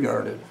 Well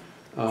regarded.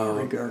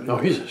 No,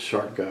 he's a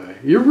sharp guy.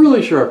 You're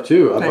really sharp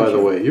too, by the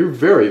way. You're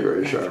very,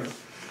 very sharp.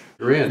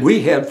 You're in.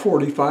 We had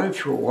 45s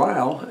for a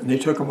while, and they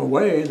took them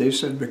away. They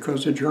said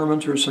because the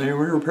Germans were saying we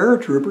were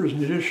paratroopers,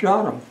 and they just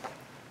shot them.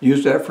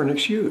 Used that for an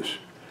excuse.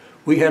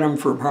 We had them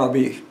for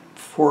probably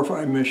 4 or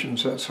 5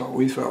 missions. That's all.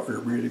 We thought we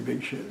were really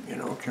big shit, you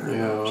know, carrying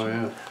those.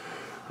 Yeah.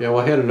 Yeah, well,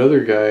 I had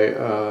another guy,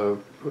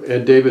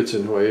 Ed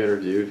Davidson, who I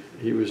interviewed.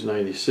 He was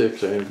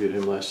 96. I interviewed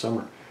him last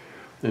summer.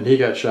 And he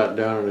got shot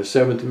down on his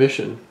 7th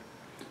mission.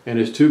 And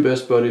his 2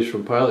 best buddies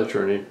from pilot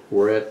training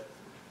were at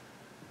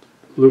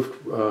the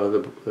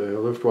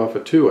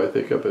Luftwaffe 2, I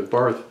think, up at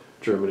Barth,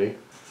 Germany.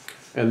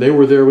 And they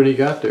were there when he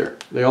got there.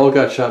 They all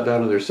got shot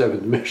down on their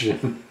 7th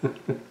mission.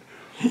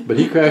 But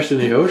he crashed in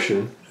the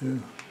ocean.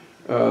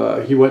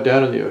 Yeah. He went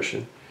down in the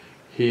ocean.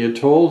 He had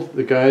told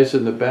the guys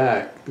in the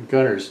back, the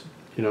gunners,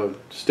 you know,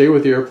 stay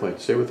with the airplane,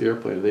 stay with the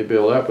airplane. And they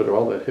bailed out with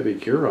all that heavy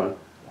gear on.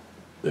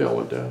 They all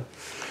went down.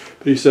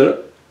 But he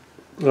said,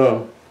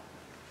 a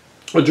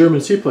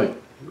German seaplane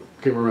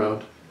came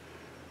around,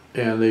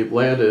 and they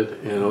landed,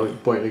 and I was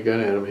pointing a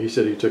gun at him. He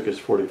said he took his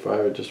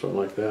 45 and just went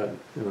like that,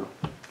 you know,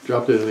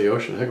 dropped it in the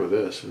ocean. Heck with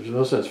this. There's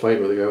no sense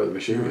fighting with a guy with a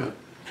machine gun.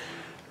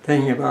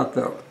 Thinking about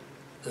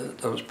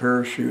those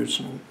parachutes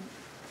and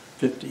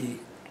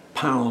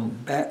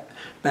 50-pound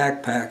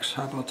backpacks,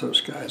 how about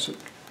those guys that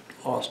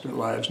lost their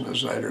lives in the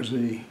Zuider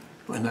Zee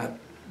when that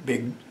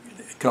big,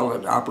 they call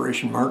it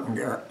Operation Market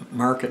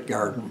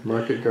Garden.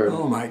 Market Garden.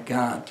 Oh my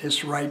God,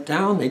 just right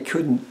down. They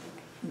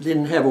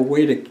didn't have a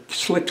way to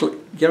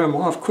get them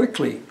off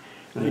quickly.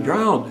 They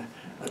drowned.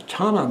 A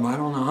ton of them, I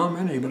don't know how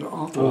many, but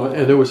awful. Oh,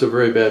 and there was a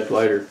very bad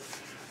glider.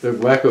 The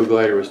Wacko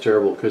glider was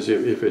terrible because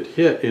if it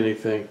hit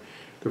anything,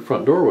 the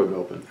front door wouldn't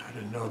open. I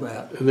didn't know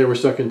that. And they were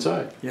stuck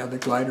inside. Yeah, the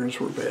gliders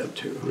were bad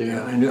too.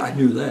 Yeah, I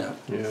knew that.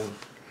 Yeah.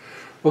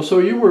 Well, so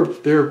you were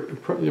there,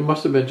 it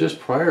must have been just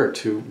prior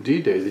to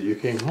D-Day that you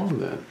came home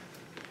then.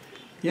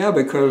 Yeah,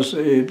 because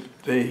they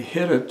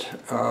hit it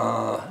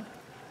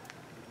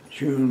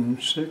June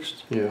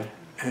 6th. Yeah.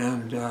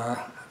 And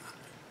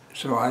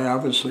so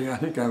I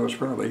think I was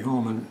probably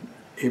home in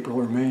April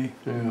or May.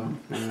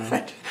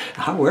 Yeah.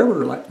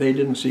 However, they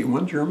didn't see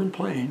one German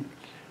plane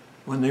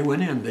when they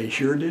went in. They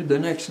sure did the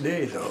next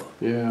day, though.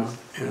 Yeah.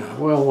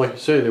 Well, like you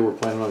say, they were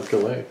planning on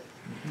Calais.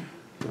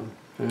 So,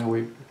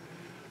 yeah,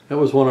 that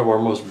was one of our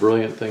most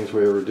brilliant things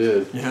we ever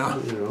did. Yeah.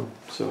 You know,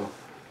 so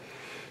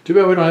too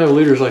bad we don't have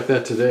leaders like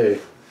that today.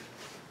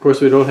 Of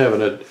course, we don't have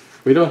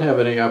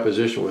any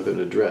opposition with an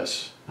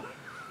address.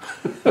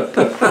 We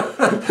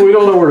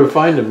don't know where to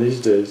find them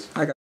these days.